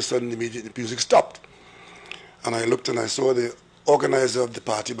 And all of a sudden, the music stopped. And I looked, and I saw the organizer of the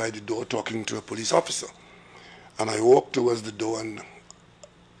party by the door talking to a police officer. And I walked towards the door, and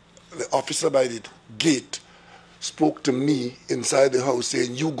the officer by the gate spoke to me inside the house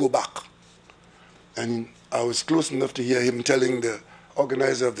saying, "You go back." And I was close enough to hear him telling the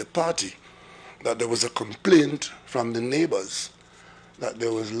organizer of the party that there was a complaint from the neighbors that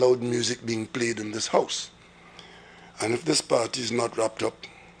there was loud music being played in this house. And if this party is not wrapped up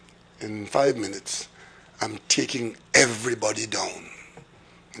in 5 minutes, I'm taking everybody down.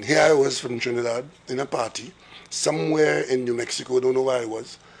 And here I was from Trinidad in a party, somewhere in New Mexico, don't know where I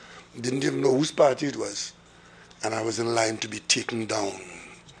was, didn't even know whose party it was, and I was in line to be taken down.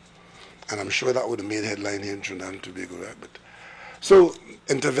 And I'm sure that would have made headline here in Trinidad and Tobago, right? So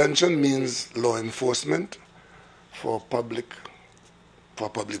intervention means law enforcement for public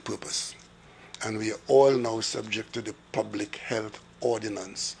purpose. And we are all now subject to the public health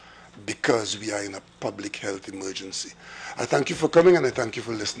ordinance because we are in a public health emergency. I thank you for coming, and I thank you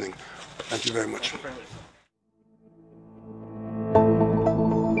for listening. Thank you very much.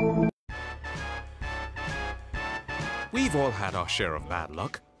 We've all had our share of bad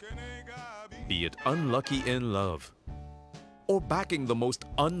luck. Be it unlucky in love or backing the most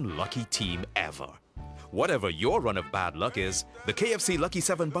unlucky team ever. Whatever your run of bad luck is, the KFC Lucky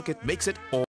 7 bucket makes it all